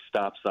of big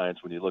stop signs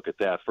when you look at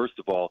that. First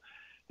of all,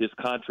 his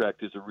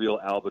contract is a real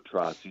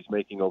albatross. He's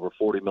making over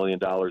 $40 million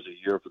a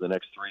year for the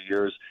next 3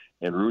 years,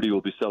 and Rudy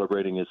will be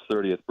celebrating his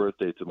 30th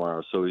birthday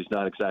tomorrow. So he's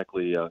not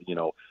exactly, a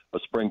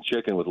spring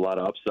chicken with a lot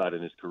of upside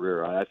in his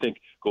career. I think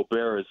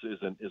Gobert is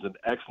an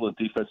excellent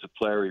defensive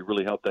player. He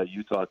really helped that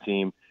Utah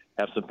team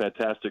have some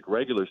fantastic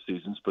regular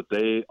seasons, but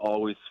they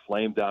always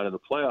flamed out in the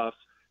playoffs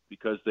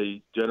because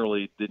they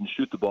generally didn't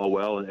shoot the ball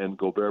well, and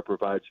Gobert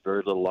provides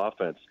very little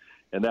offense.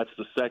 And that's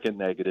the second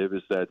negative,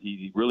 is that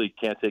he really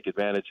can't take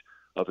advantage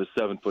of his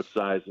 7-foot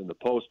size in the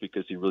post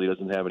because he really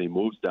doesn't have any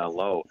moves down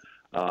low.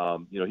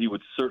 He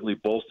would certainly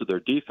bolster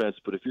their defense,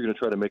 but if you're going to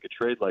try to make a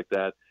trade like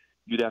that,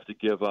 you'd have to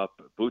give up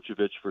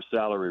Vucevic for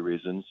salary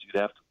reasons. You'd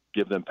have to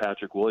give them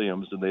Patrick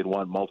Williams, and they'd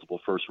want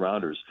multiple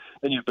first-rounders.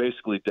 Then you've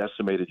basically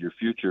decimated your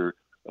future,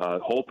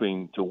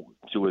 hoping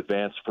to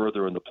advance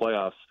further in the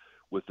playoffs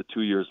with the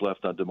 2 years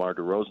left on DeMar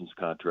DeRozan's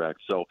contract.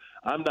 So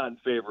I'm not in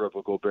favor of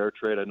a Gobert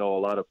trade. I know a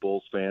lot of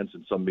Bulls fans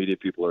and some media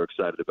people are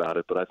excited about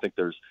it, but I think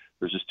there's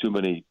just too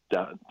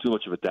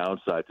much of a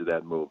downside to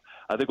that move.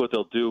 I think what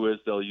they'll do is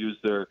they'll use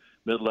their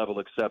mid-level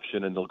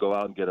exception, and they'll go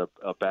out and get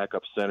a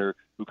backup center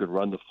who can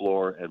run the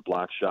floor and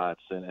block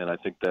shots, and I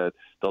think that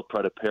they'll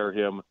try to pair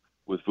him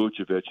with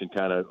Vucevic and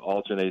kind of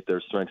alternate their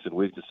strengths and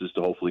weaknesses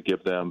to hopefully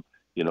give them,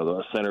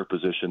 a center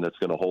position that's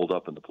going to hold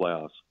up in the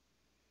playoffs.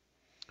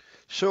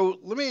 So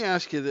let me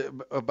ask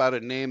you about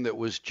a name that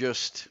was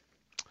just,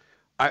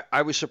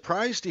 I was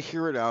surprised to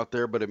hear it out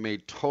there, but it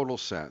made total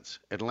sense.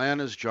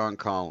 Atlanta's John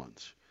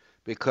Collins,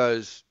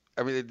 because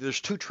I mean, there's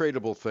two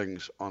tradable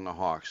things on the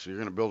Hawks. You're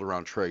going to build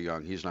around Trae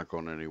Young. He's not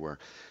going anywhere.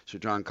 So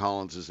John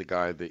Collins is the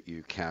guy that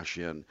you cash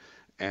in.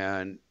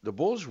 And the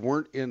Bulls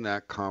weren't in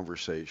that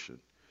conversation.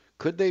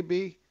 Could they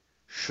be?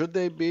 Should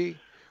they be?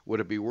 Would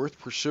it be worth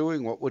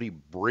pursuing? What would he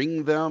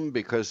bring them?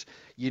 Because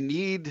you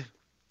need,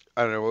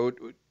 I don't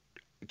know,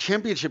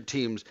 championship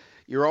teams,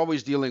 you're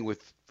always dealing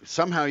with,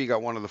 somehow you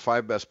got one of the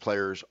 5 best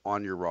players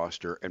on your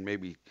roster and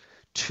maybe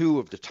 2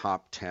 of the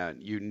top 10.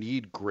 You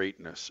need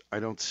greatness. I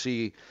don't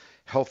see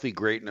healthy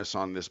greatness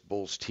on this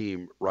Bulls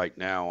team right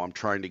now. I'm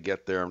trying to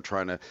get there.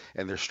 And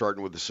they're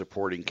starting with the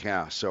supporting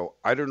cast. So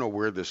I don't know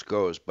where this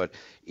goes, but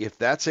if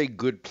that's a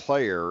good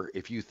player,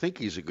 if you think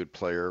he's a good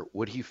player,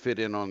 would he fit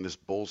in on this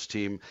Bulls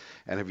team?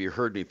 And have you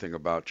heard anything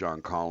about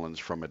John Collins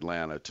from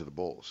Atlanta to the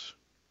Bulls?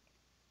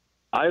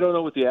 I don't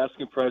know what the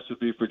asking price would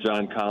be for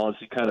John Collins.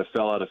 He kind of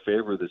fell out of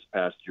favor this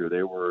past year.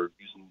 They were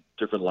using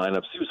different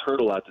lineups. He was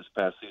hurt a lot this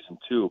past season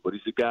too, but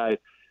he's a guy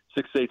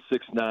 6'8",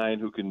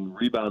 6'9", who can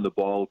rebound the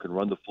ball, who can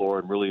run the floor,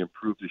 and really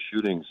improve the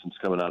shooting since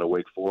coming out of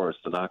Wake Forest.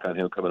 The knock on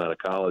him coming out of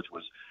college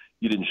was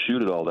he didn't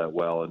shoot it all that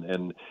well.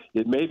 And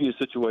it may be a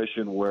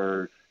situation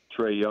where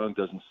Trae Young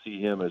doesn't see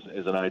him as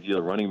an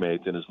ideal running mate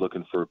and is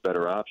looking for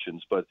better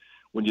options. But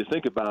when you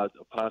think about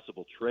a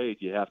possible trade,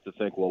 you have to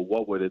think, well,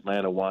 what would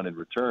Atlanta want in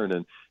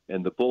return?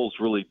 And the Bulls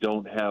really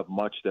don't have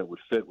much that would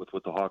fit with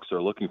what the Hawks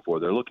are looking for.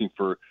 They're looking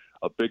for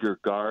a bigger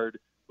guard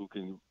who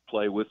can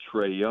play with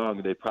Trae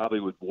Young. They probably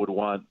would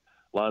want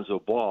Lonzo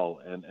Ball,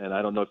 and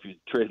I don't know if you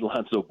trade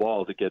Lonzo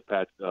Ball to get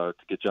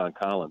John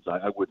Collins.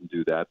 I wouldn't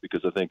do that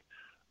because I think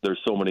there's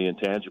so many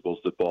intangibles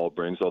that Ball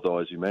brings, although,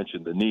 as you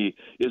mentioned, the knee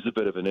is a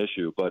bit of an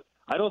issue. But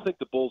I don't think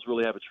the Bulls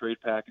really have a trade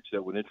package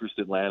that would interest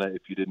Atlanta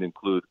if you didn't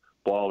include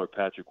Ball or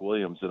Patrick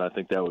Williams, and I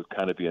think that would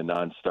kind of be a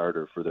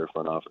non-starter for their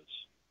front office.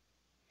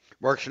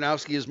 Mark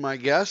Schanowski is my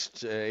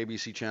guest,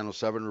 ABC Channel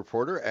 7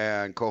 reporter,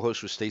 and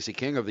co-host with Stacey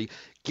King of the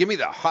Gimme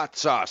the Hot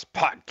Sauce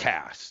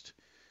podcast.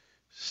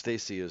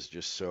 Stacey is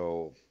just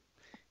so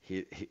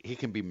he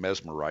can be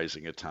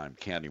mesmerizing at times,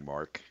 can't he,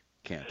 Mark?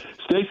 Can't.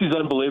 Stacey's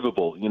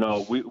unbelievable. You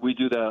know, we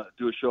do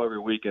a show every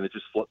week, and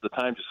the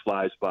time just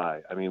flies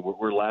by. I mean,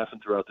 we're laughing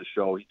throughout the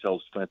show. He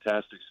tells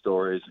fantastic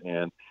stories,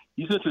 and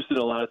he's interested in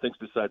a lot of things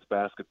besides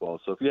basketball.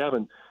 So if you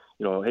haven't,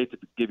 I hate to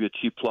give you a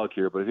cheap plug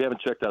here, but if you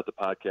haven't checked out the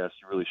podcast,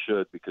 you really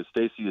should, because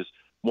Stacey is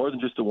more than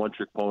just a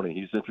one-trick pony.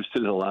 He's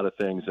interested in a lot of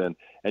things, and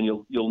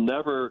you'll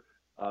never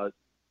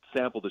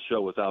sample the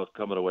show without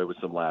coming away with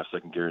some laughs. I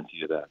can guarantee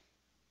you that.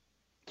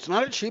 It's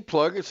not a cheap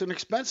plug. It's an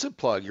expensive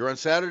plug. You're on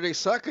Saturday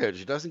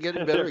Suckage. It doesn't get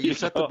any better. You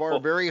set the bar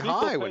very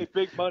high. People pay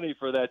big money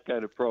for that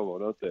kind of promo,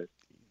 don't they?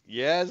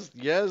 Yes,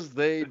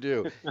 they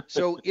do.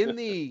 So in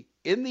the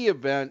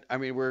event, I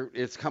mean,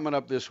 it's coming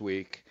up this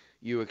week.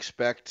 You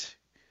expect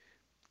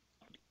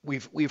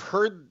we've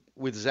heard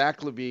with Zach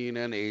LaVine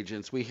and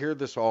agents, we hear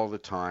this all the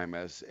time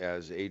as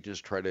agents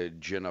try to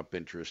gin up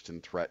interest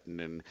and threaten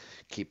and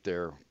keep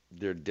their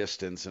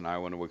distance, and I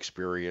want to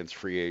experience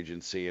free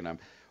agency, and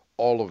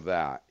all of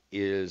that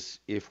is,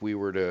 if we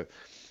were to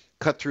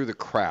cut through the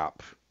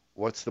crap,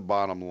 what's the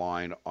bottom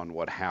line on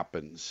what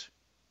happens?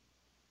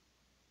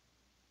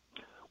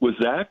 With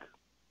Zach?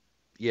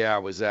 Yeah,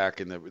 with Zach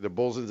and the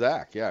Bulls and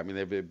Zach. Yeah, I mean,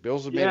 the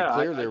Bills have made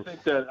it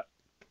clear.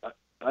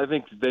 I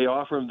think they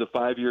offer him the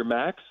 5-year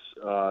max.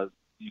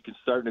 You can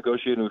start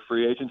negotiating with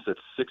free agents at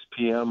 6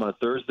 p.m. on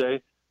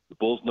Thursday. The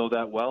Bulls know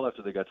that well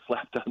after they got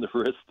slapped on the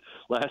wrist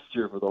last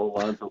year for the whole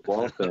Lonzo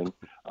Ball thing.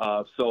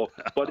 But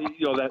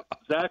that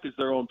Zach is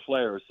their own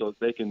player, so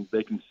they can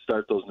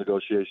start those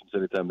negotiations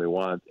anytime they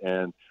want.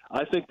 And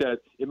I think that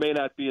it may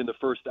not be in the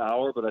first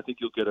hour, but I think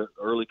you'll get an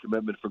early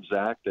commitment from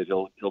Zach that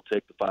he'll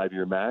take the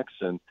 5-year max,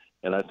 and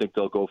I think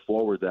they'll go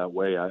forward that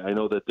way. I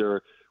know that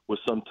there was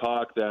some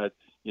talk that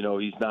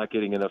he's not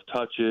getting enough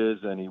touches,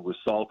 and he was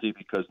salty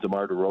because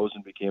DeMar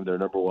DeRozan became their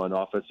number one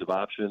offensive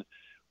option.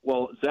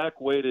 Well,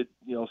 Zach waited,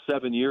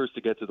 7 years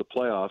to get to the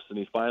playoffs, and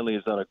he finally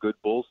is on a good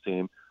Bulls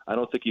team. I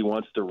don't think he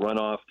wants to run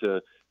off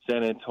to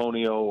San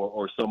Antonio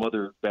or some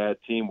other bad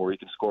team where he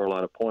can score a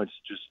lot of points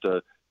just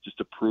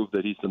to prove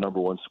that he's the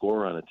number one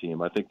scorer on a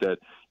team. I think that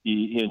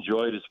he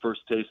enjoyed his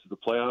first taste of the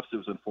playoffs. It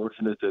was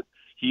unfortunate that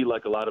he,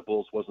 like a lot of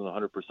Bulls, wasn't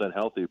 100%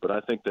 healthy, but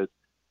I think that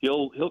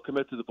he'll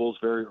commit to the Bulls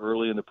very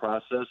early in the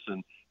process,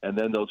 and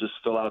then they'll just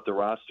fill out the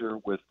roster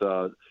with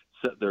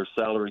their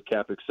salary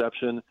cap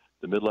exception,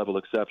 the mid-level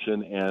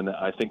exception, and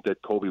I think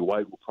that Kobe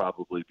White will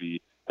probably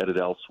be headed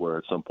elsewhere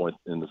at some point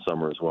in the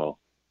summer as well.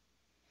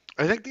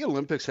 I think the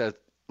Olympics had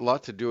a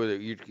lot to do with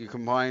it. You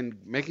combine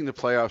making the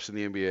playoffs in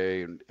the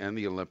NBA and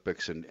the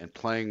Olympics and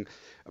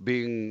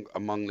being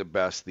among the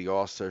best, the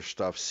All-Star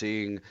stuff,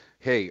 seeing,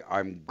 hey,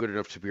 I'm good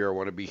enough to be here, I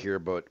want to be here,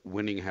 but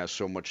winning has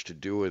so much to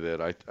do with it.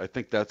 I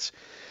think that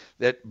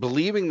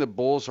believing the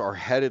Bulls are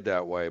headed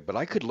that way, but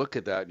I could look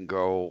at that and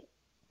go,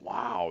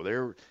 wow,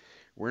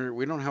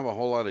 we don't have a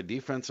whole lot of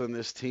defense on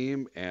this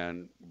team,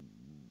 and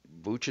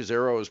Vooch's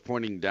arrow is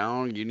pointing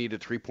down. You need a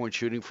three-point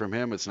shooting from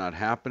him. It's not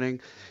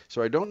happening.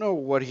 So I don't know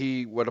what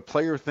a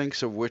player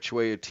thinks of which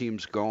way a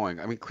team's going.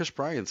 I mean, Chris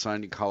Bryant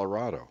signed in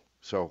Colorado,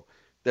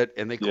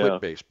 and they quit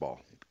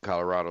baseball.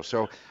 Colorado.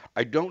 So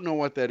I don't know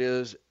what that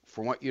is.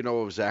 From what you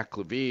know of Zach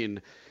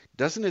LaVine,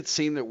 doesn't it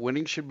seem that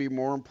winning should be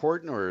more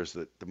important, or is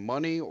it the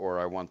money, or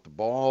I want the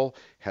ball?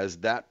 Has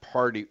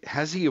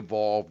he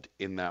evolved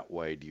in that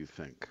way, do you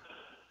think?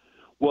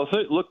 Well,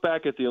 look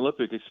back at the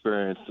Olympic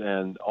experience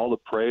and all the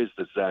praise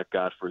that Zach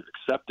got for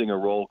accepting a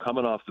role,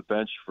 coming off the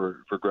bench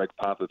for Greg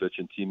Popovich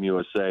and Team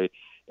USA,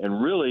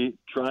 and really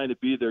trying to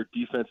be their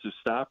defensive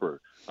stopper.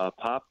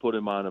 Pop put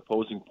him on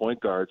opposing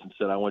point guards and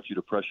said, I want you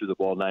to pressure the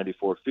ball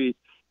 94 feet.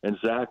 And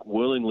Zach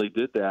willingly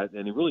did that,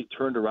 and he really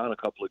turned around a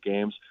couple of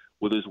games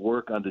with his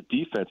work on the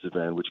defensive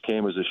end, which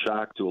came as a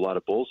shock to a lot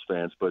of Bulls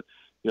fans. But,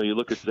 you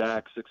look at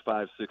Zach,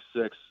 6'5",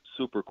 6'6",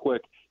 super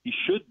quick. He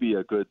should be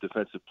a good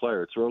defensive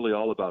player. It's really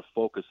all about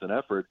focus and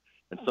effort,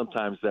 and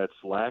sometimes that's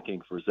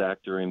lacking for Zach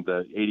during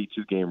the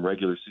 82-game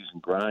regular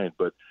season grind.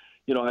 But,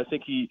 I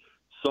think he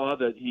saw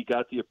that he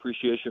got the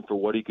appreciation for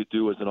what he could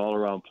do as an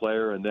all-around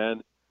player, and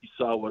then he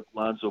saw what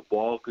Lonzo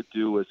Ball could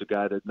do as a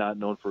guy that's not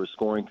known for his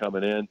scoring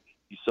coming in.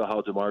 He saw how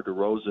DeMar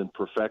DeRozan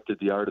perfected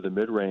the art of the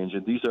mid-range,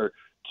 and these are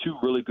two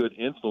really good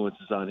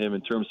influences on him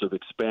in terms of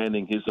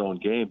expanding his own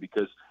game,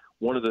 because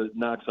one of the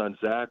knocks on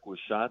Zach was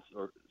shot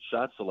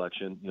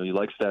selection. He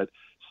likes that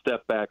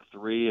step-back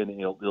three, and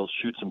he'll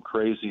shoot some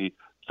crazy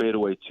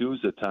fadeaway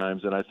twos at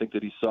times, and I think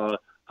that he saw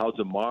how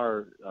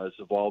DeMar has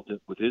evolved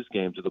with his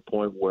game to the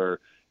point where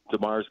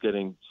DeMar's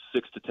getting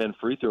 6 to 10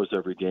 free throws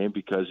every game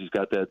because he's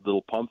got that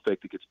little pump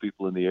fake that gets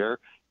people in the air,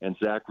 and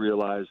Zach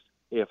realized,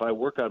 hey, if I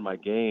work on my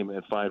game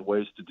and find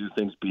ways to do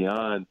things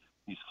beyond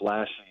these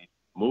flashy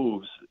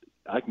moves,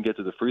 I can get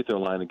to the free throw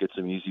line and get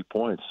some easy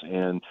points.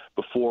 And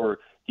before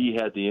he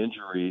had the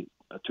injury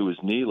to his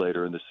knee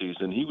later in the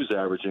season, he was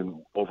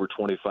averaging over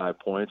 25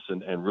 points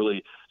and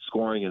really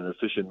scoring in an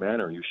efficient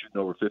manner. He was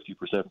shooting over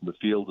 50% from the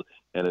field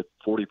and at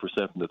 40%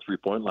 from the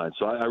three-point line.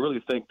 So I really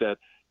think that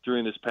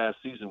during this past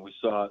season we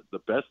saw the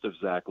best of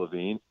Zach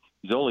LaVine.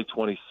 He's only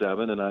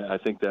 27, and I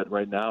think that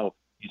right now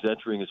he's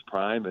entering his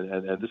prime,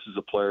 and this is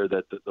a player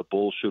that the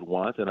Bulls should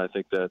want, and I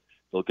think that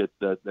they'll get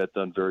that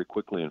done very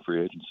quickly in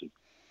free agency.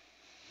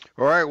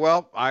 All right,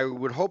 well, I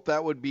would hope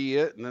that would be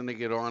it, and then they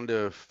get on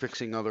to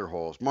fixing other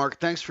holes. Mark,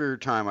 thanks for your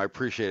time. I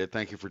appreciate it.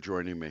 Thank you for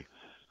joining me.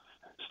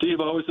 Steve,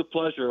 always a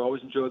pleasure.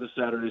 Always enjoy the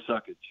Saturday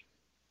Suckage.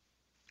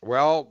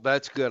 Well,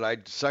 that's good. I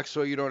suck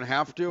so you don't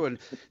have to. And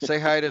say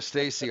hi to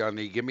Stacy on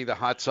the Give Me the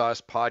Hot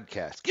Sauce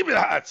podcast. Give me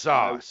the hot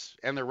sauce.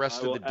 And the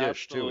rest of the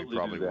dish, too. He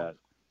probably will.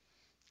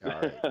 All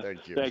right,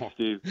 thank you. Thanks,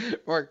 Steve.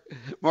 Mark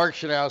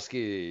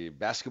Shanowski,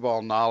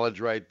 basketball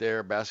knowledge right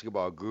there,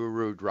 basketball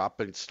guru,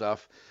 dropping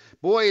stuff.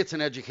 Boy, it's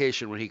an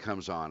education when he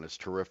comes on. It's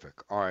terrific.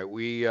 All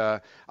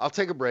right, I'll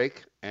take a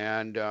break,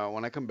 and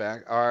when I come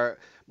back,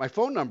 my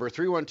phone number,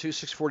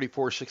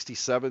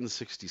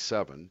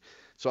 312-644-6767.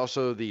 It's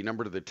also the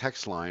number to the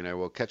text line. I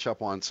will catch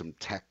up on some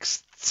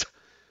texts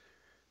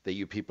that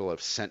you people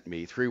have sent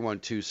me.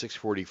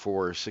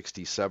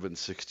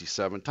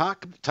 312-644-6767.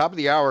 Top of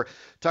the hour,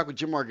 talk with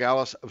Jim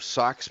Margallis of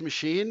Sox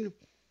Machine.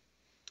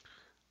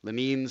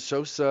 Lenyn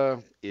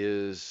Sosa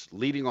is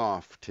leading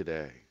off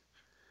today.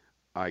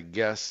 I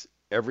guess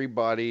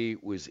everybody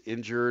was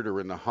injured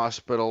or in the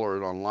hospital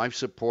or on life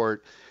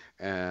support,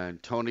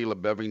 and Tony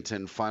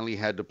LeBevington finally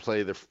had to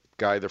play the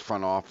guy the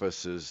front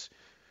office has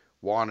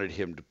wanted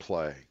him to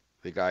play,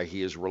 the guy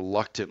he has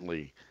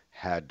reluctantly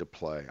had to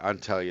play. I'll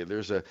tell you,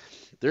 there's a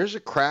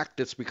crack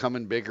that's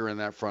becoming bigger in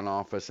that front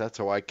office. That's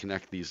how I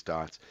connect these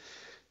dots.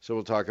 So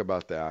we'll talk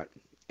about that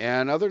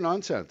and other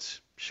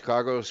nonsense.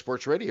 Chicago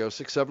Sports Radio,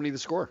 670 The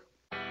Score.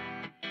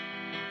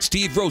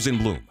 Steve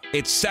Rosenbloom.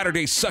 It's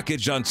Saturday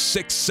Suckage on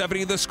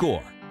 670 The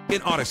Score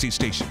in Odyssey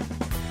Station.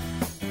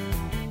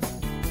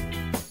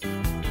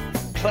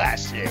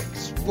 Classic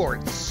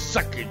Sports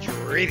Suckage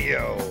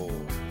Radio.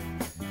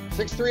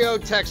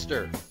 630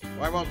 Texter.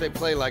 Why won't they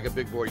play like a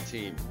big boy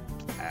team?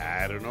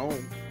 I don't know.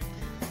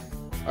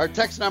 Our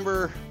text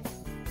number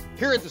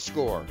here at The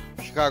Score,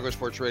 Chicago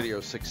Sports Radio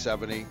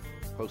 670,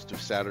 host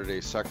of Saturday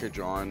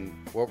Suckage on,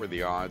 what were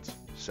the odds?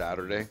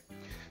 Saturday.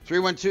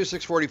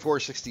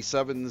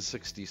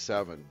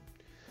 312-644-6767.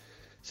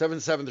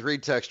 773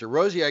 Texter.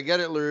 Rosie, I get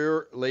it.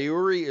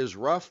 Lauri is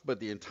rough, but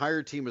the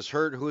entire team is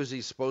hurt. Who is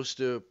he supposed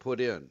to put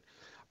in?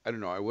 I don't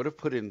know. I would have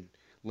put in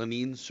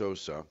Lenyn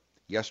Sosa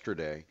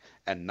yesterday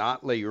and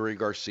not Lauri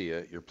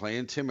Garcia. You're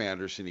playing Tim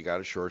Anderson. You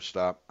got a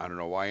shortstop. I don't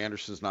know why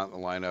Anderson's not in the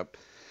lineup.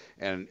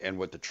 And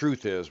what the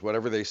truth is,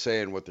 whatever they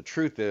say and what the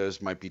truth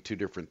is might be two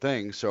different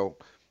things. So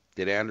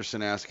did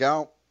Anderson ask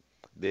out?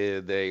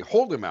 Did they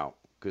hold him out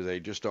because they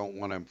just don't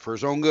want him for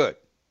his own good?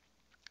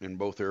 And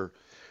both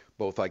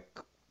like,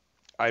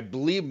 I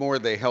believe more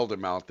they held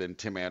him out than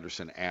Tim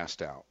Anderson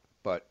asked out.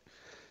 But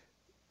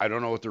I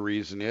don't know what the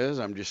reason is.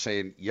 I'm just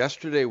saying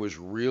yesterday was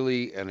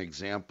really an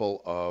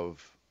example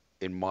of,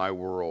 in my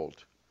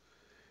world,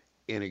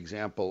 an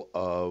example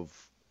of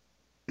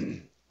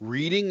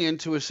reading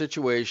into a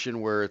situation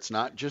where it's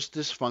not just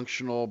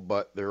dysfunctional,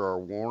 but there are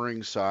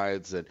warring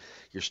sides that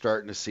you're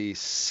starting to see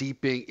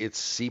seeping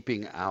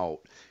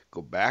out.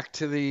 Go back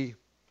to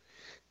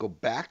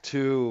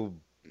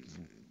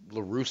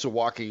La Russa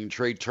walking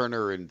Trey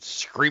Turner and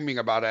screaming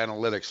about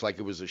analytics like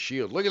it was a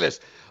shield. Look at this.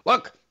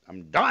 Look,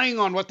 I'm dying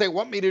on what they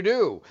want me to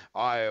do.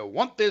 I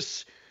want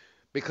this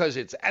because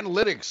it's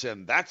analytics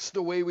and that's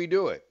the way we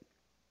do it.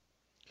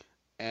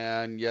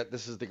 And yet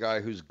this is the guy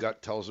whose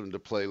gut tells him to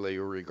play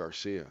Leury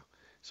Garcia.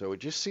 So it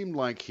just seemed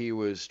like he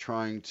was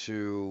trying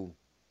to,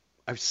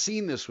 I've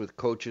seen this with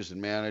coaches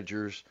and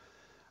managers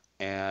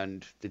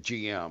and the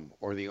GM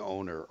or the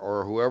owner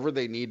or whoever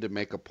they need to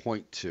make a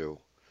point to.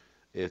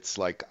 It's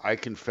like, I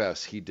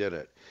confess, he did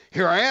it.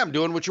 Here I am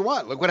doing what you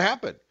want. Look what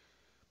happened.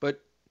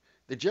 But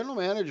the general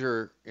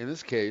manager, in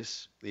this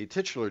case, the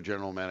titular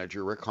general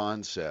manager, Rick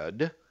Hahn,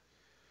 said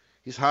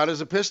he's hot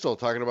as a pistol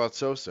talking about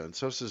Sosa. And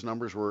Sosa's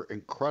numbers were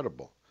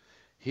incredible.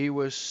 He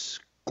was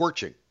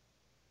scorching.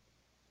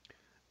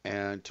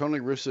 And Tony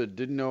Russa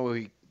didn't know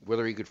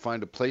whether he could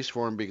find a place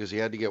for him because he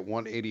had to get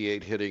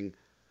 188 hitting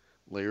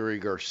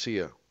Leury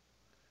Garcia,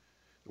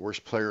 the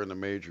worst player in the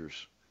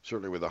majors.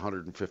 Certainly with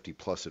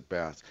 150-plus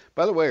at-bats.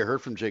 By the way, I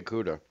heard from Jay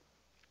Kuda,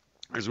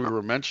 as we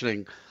were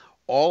mentioning,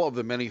 all of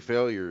the many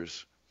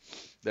failures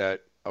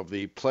that of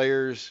the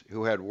players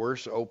who had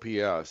worse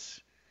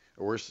OPS,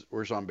 or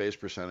worse on-base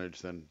percentage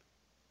than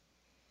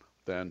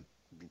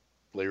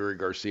Leury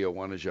Garcia,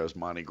 one is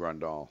Yasmani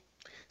Grandal.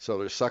 So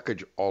there's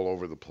suckage all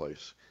over the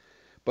place.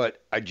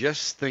 But I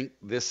just think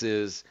this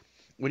is,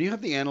 when you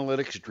have the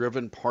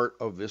analytics-driven part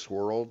of this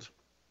world,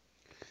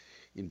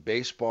 in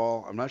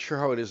baseball, I'm not sure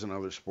how it is in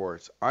other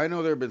sports. I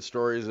know there have been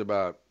stories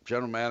about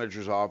general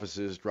managers'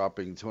 offices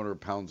dropping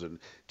 200 pounds and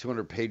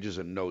 200 pages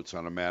of notes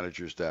on a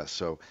manager's desk.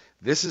 So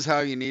this is how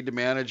you need to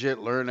manage it.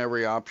 Learn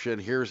every option.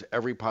 Here's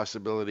every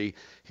possibility.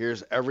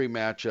 Here's every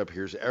matchup.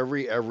 Here's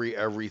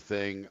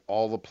everything,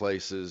 all the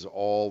places,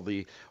 all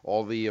the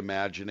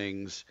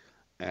imaginings,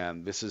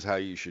 and this is how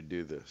you should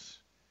do this.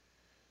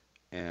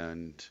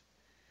 And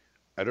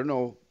I don't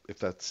know if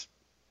that's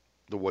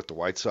what the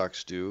White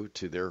Sox do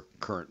to their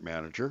current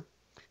manager,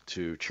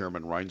 to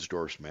Chairman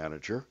Reinsdorf's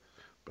manager,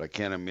 but I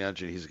can't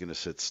imagine he's going to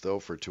sit still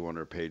for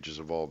 200 pages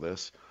of all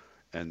this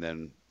and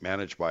then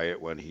manage by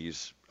it when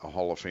he's a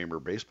Hall of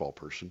Famer baseball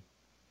person.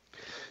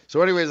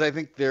 So anyways, I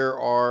think there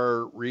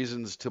are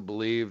reasons to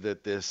believe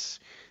that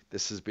this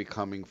is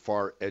becoming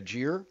far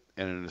edgier,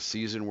 and in a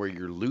season where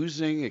you're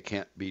losing, it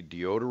can't be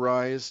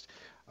deodorized.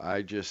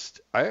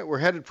 We're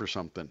headed for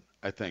something,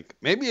 I think.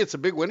 Maybe it's a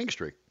big winning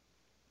streak.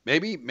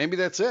 Maybe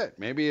that's it.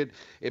 Maybe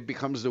it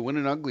becomes the win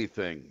and ugly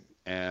thing,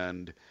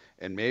 and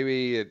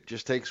maybe it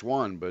just takes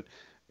one. But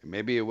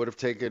maybe it would have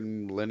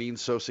taken Lenyn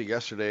Sosa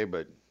yesterday,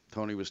 but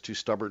Tony was too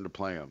stubborn to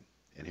play him.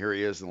 And here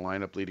he is in the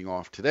lineup leading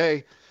off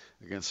today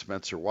against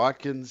Spencer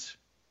Watkins.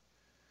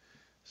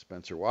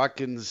 Spencer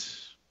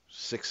Watkins,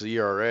 6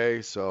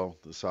 ERA, so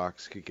the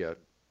Sox could get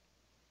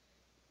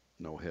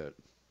no hit.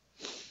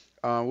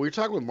 We were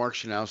talking with Mark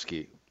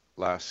Schanowski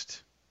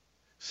last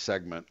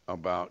segment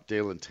about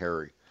Dalen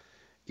Terry.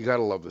 You got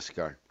to love this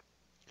guy.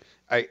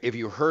 If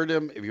you heard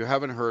him, if you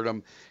haven't heard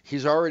him,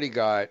 he's already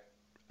got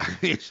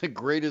his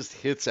greatest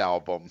hits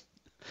album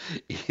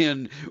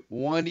in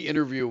one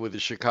interview with the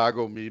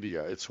Chicago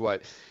media.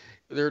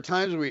 There are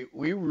times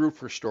we root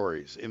for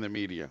stories in the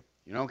media.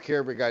 You don't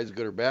care if a guy's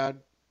good or bad.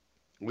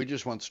 We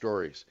just want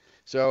stories.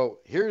 So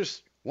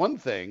here's one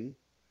thing,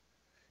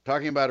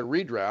 talking about a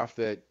redraft,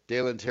 that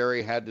Dalen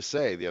Terry had to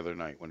say the other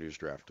night when he was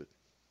drafted.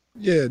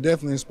 Yeah, it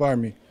definitely inspired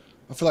me.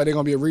 I feel like they're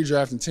going to be a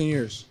redraft in 10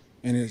 years.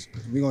 And it's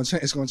going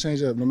to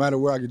change up no matter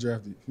where I get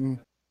drafted.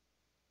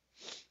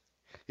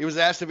 He was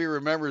asked if he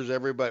remembers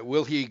everybody.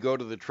 Will he go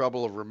to the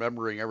trouble of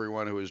remembering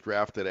everyone who was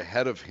drafted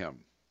ahead of him?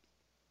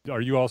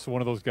 Are you also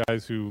one of those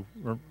guys who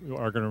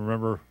are going to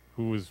remember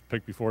who was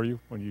picked before you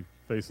when you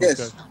face those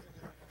guys?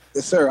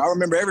 Yes, sir. I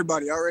remember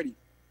everybody already.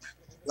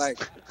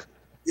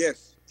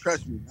 Yes,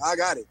 trust me. I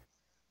got it.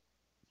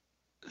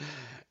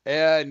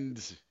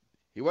 And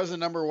he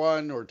wasn't number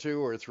 1 or 2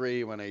 or 3.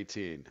 He went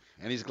 18.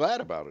 And he's glad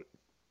about it.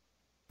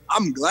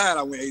 I'm glad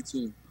I went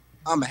 18.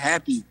 I'm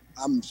happy.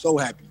 I'm so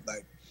happy.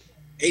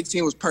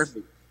 18 was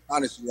perfect,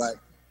 honestly.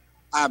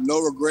 I have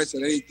no regrets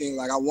at anything.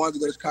 I wanted to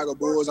go to Chicago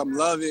Bulls. I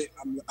love it.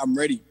 I'm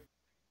ready.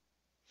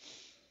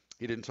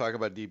 He didn't talk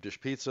about deep dish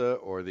pizza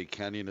or the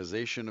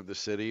canyonization of the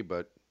city,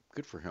 but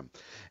good for him.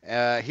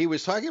 He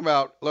was talking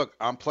about, look,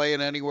 I'm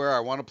playing anywhere. I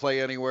want to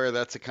play anywhere.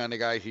 That's the kind of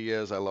guy he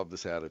is. I love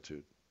this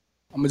attitude.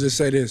 I'm going to just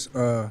say this.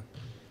 You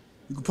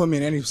can put me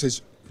in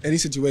any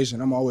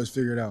situation, I'm always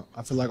figure it out.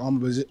 I feel like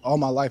all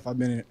my life I've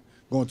been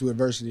going through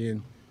adversity,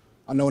 and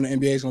I know in the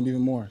NBA it's going to be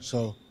even more.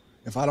 So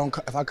if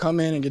I come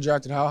in and get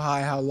drafted, how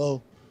high, how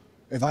low,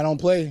 if I don't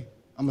play,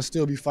 I'm going to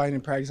still be fighting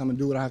in practice. I'm going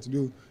to do what I have to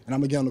do, and I'm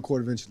going to get on the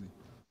court eventually.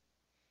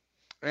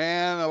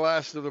 And the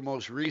last of the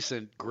most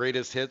recent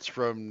greatest hits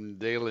from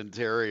Dalen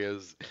Terry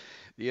is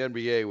the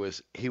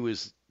NBA he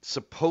was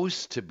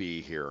supposed to be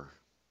here.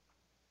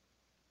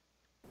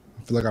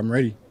 I feel like I'm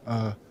ready.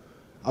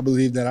 I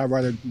believe that I'd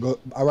rather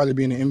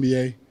be in the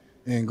NBA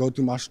and go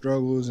through my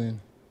struggles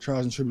and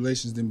trials and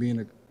tribulations than be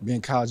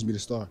in college and be the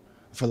star.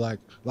 I feel like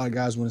a lot of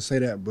guys want to say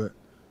that, but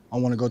I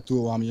want to go through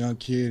it while I'm a young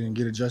kid and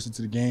get adjusted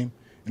to the game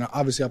And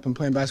obviously, I've been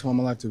playing basketball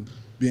my life to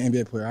be an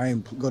NBA player. I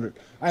ain't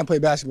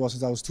played basketball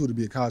since I was 2 to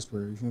be a college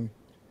player. You feel me?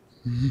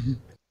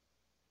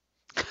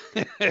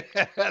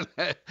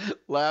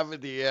 Laugh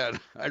at the end.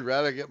 I'd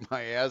rather get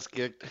my ass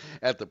kicked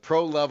at the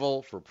pro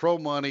level for pro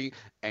money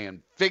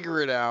and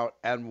figure it out.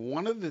 And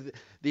one of the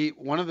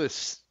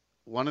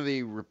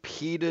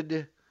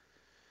repeated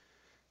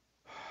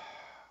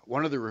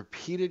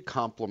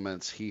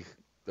compliments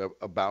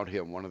about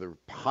him, one of the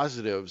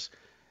positives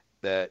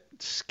that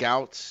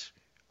scouts,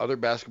 other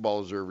basketball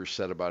observers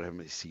said about him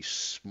is he's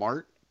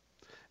smart.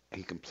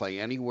 He can play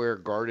anywhere,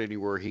 guard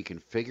anywhere. He can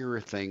figure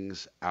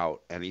things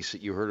out. And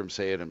you heard him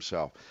say it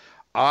himself.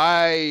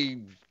 I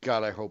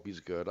hope he's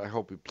good. I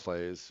hope he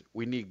plays.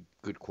 We need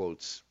good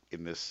quotes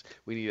in this.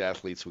 We need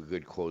athletes with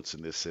good quotes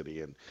in this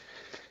city, and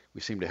we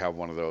seem to have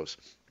one of those.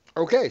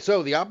 Okay,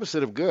 so the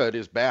opposite of good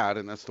is bad,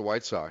 and that's the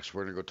White Sox.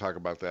 We're going to go talk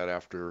about that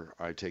after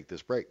I take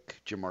this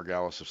break. Jim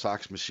Margalus of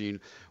Sox Machine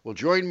will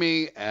join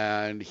me,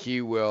 and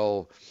he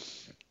will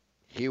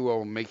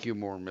make you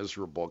more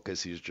miserable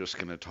because he's just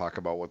going to talk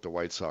about what the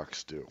White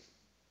Sox do.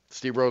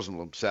 Steve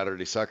Rosenblum,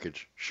 Saturday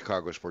Suckage,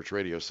 Chicago Sports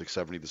Radio,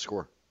 670 The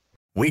Score.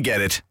 We get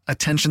it.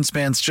 Attention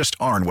spans just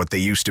aren't what they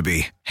used to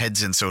be.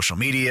 Heads in social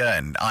media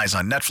and eyes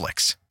on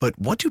Netflix. But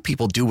what do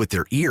people do with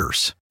their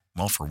ears?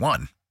 Well, for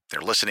one,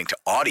 they're listening to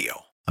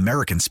audio.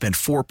 Americans spend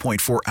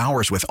 4.4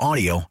 hours with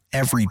audio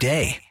every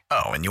day.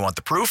 Oh, and you want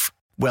the proof?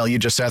 Well, you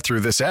just sat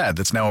through this ad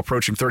that's now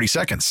approaching 30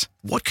 seconds.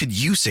 What could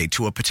you say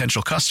to a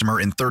potential customer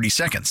in 30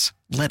 seconds?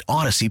 Let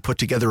Odyssey put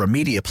together a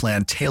media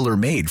plan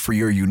tailor-made for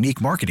your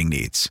unique marketing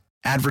needs.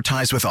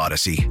 Advertise with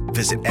Odyssey.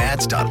 Visit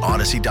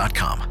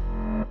ads.odyssey.com.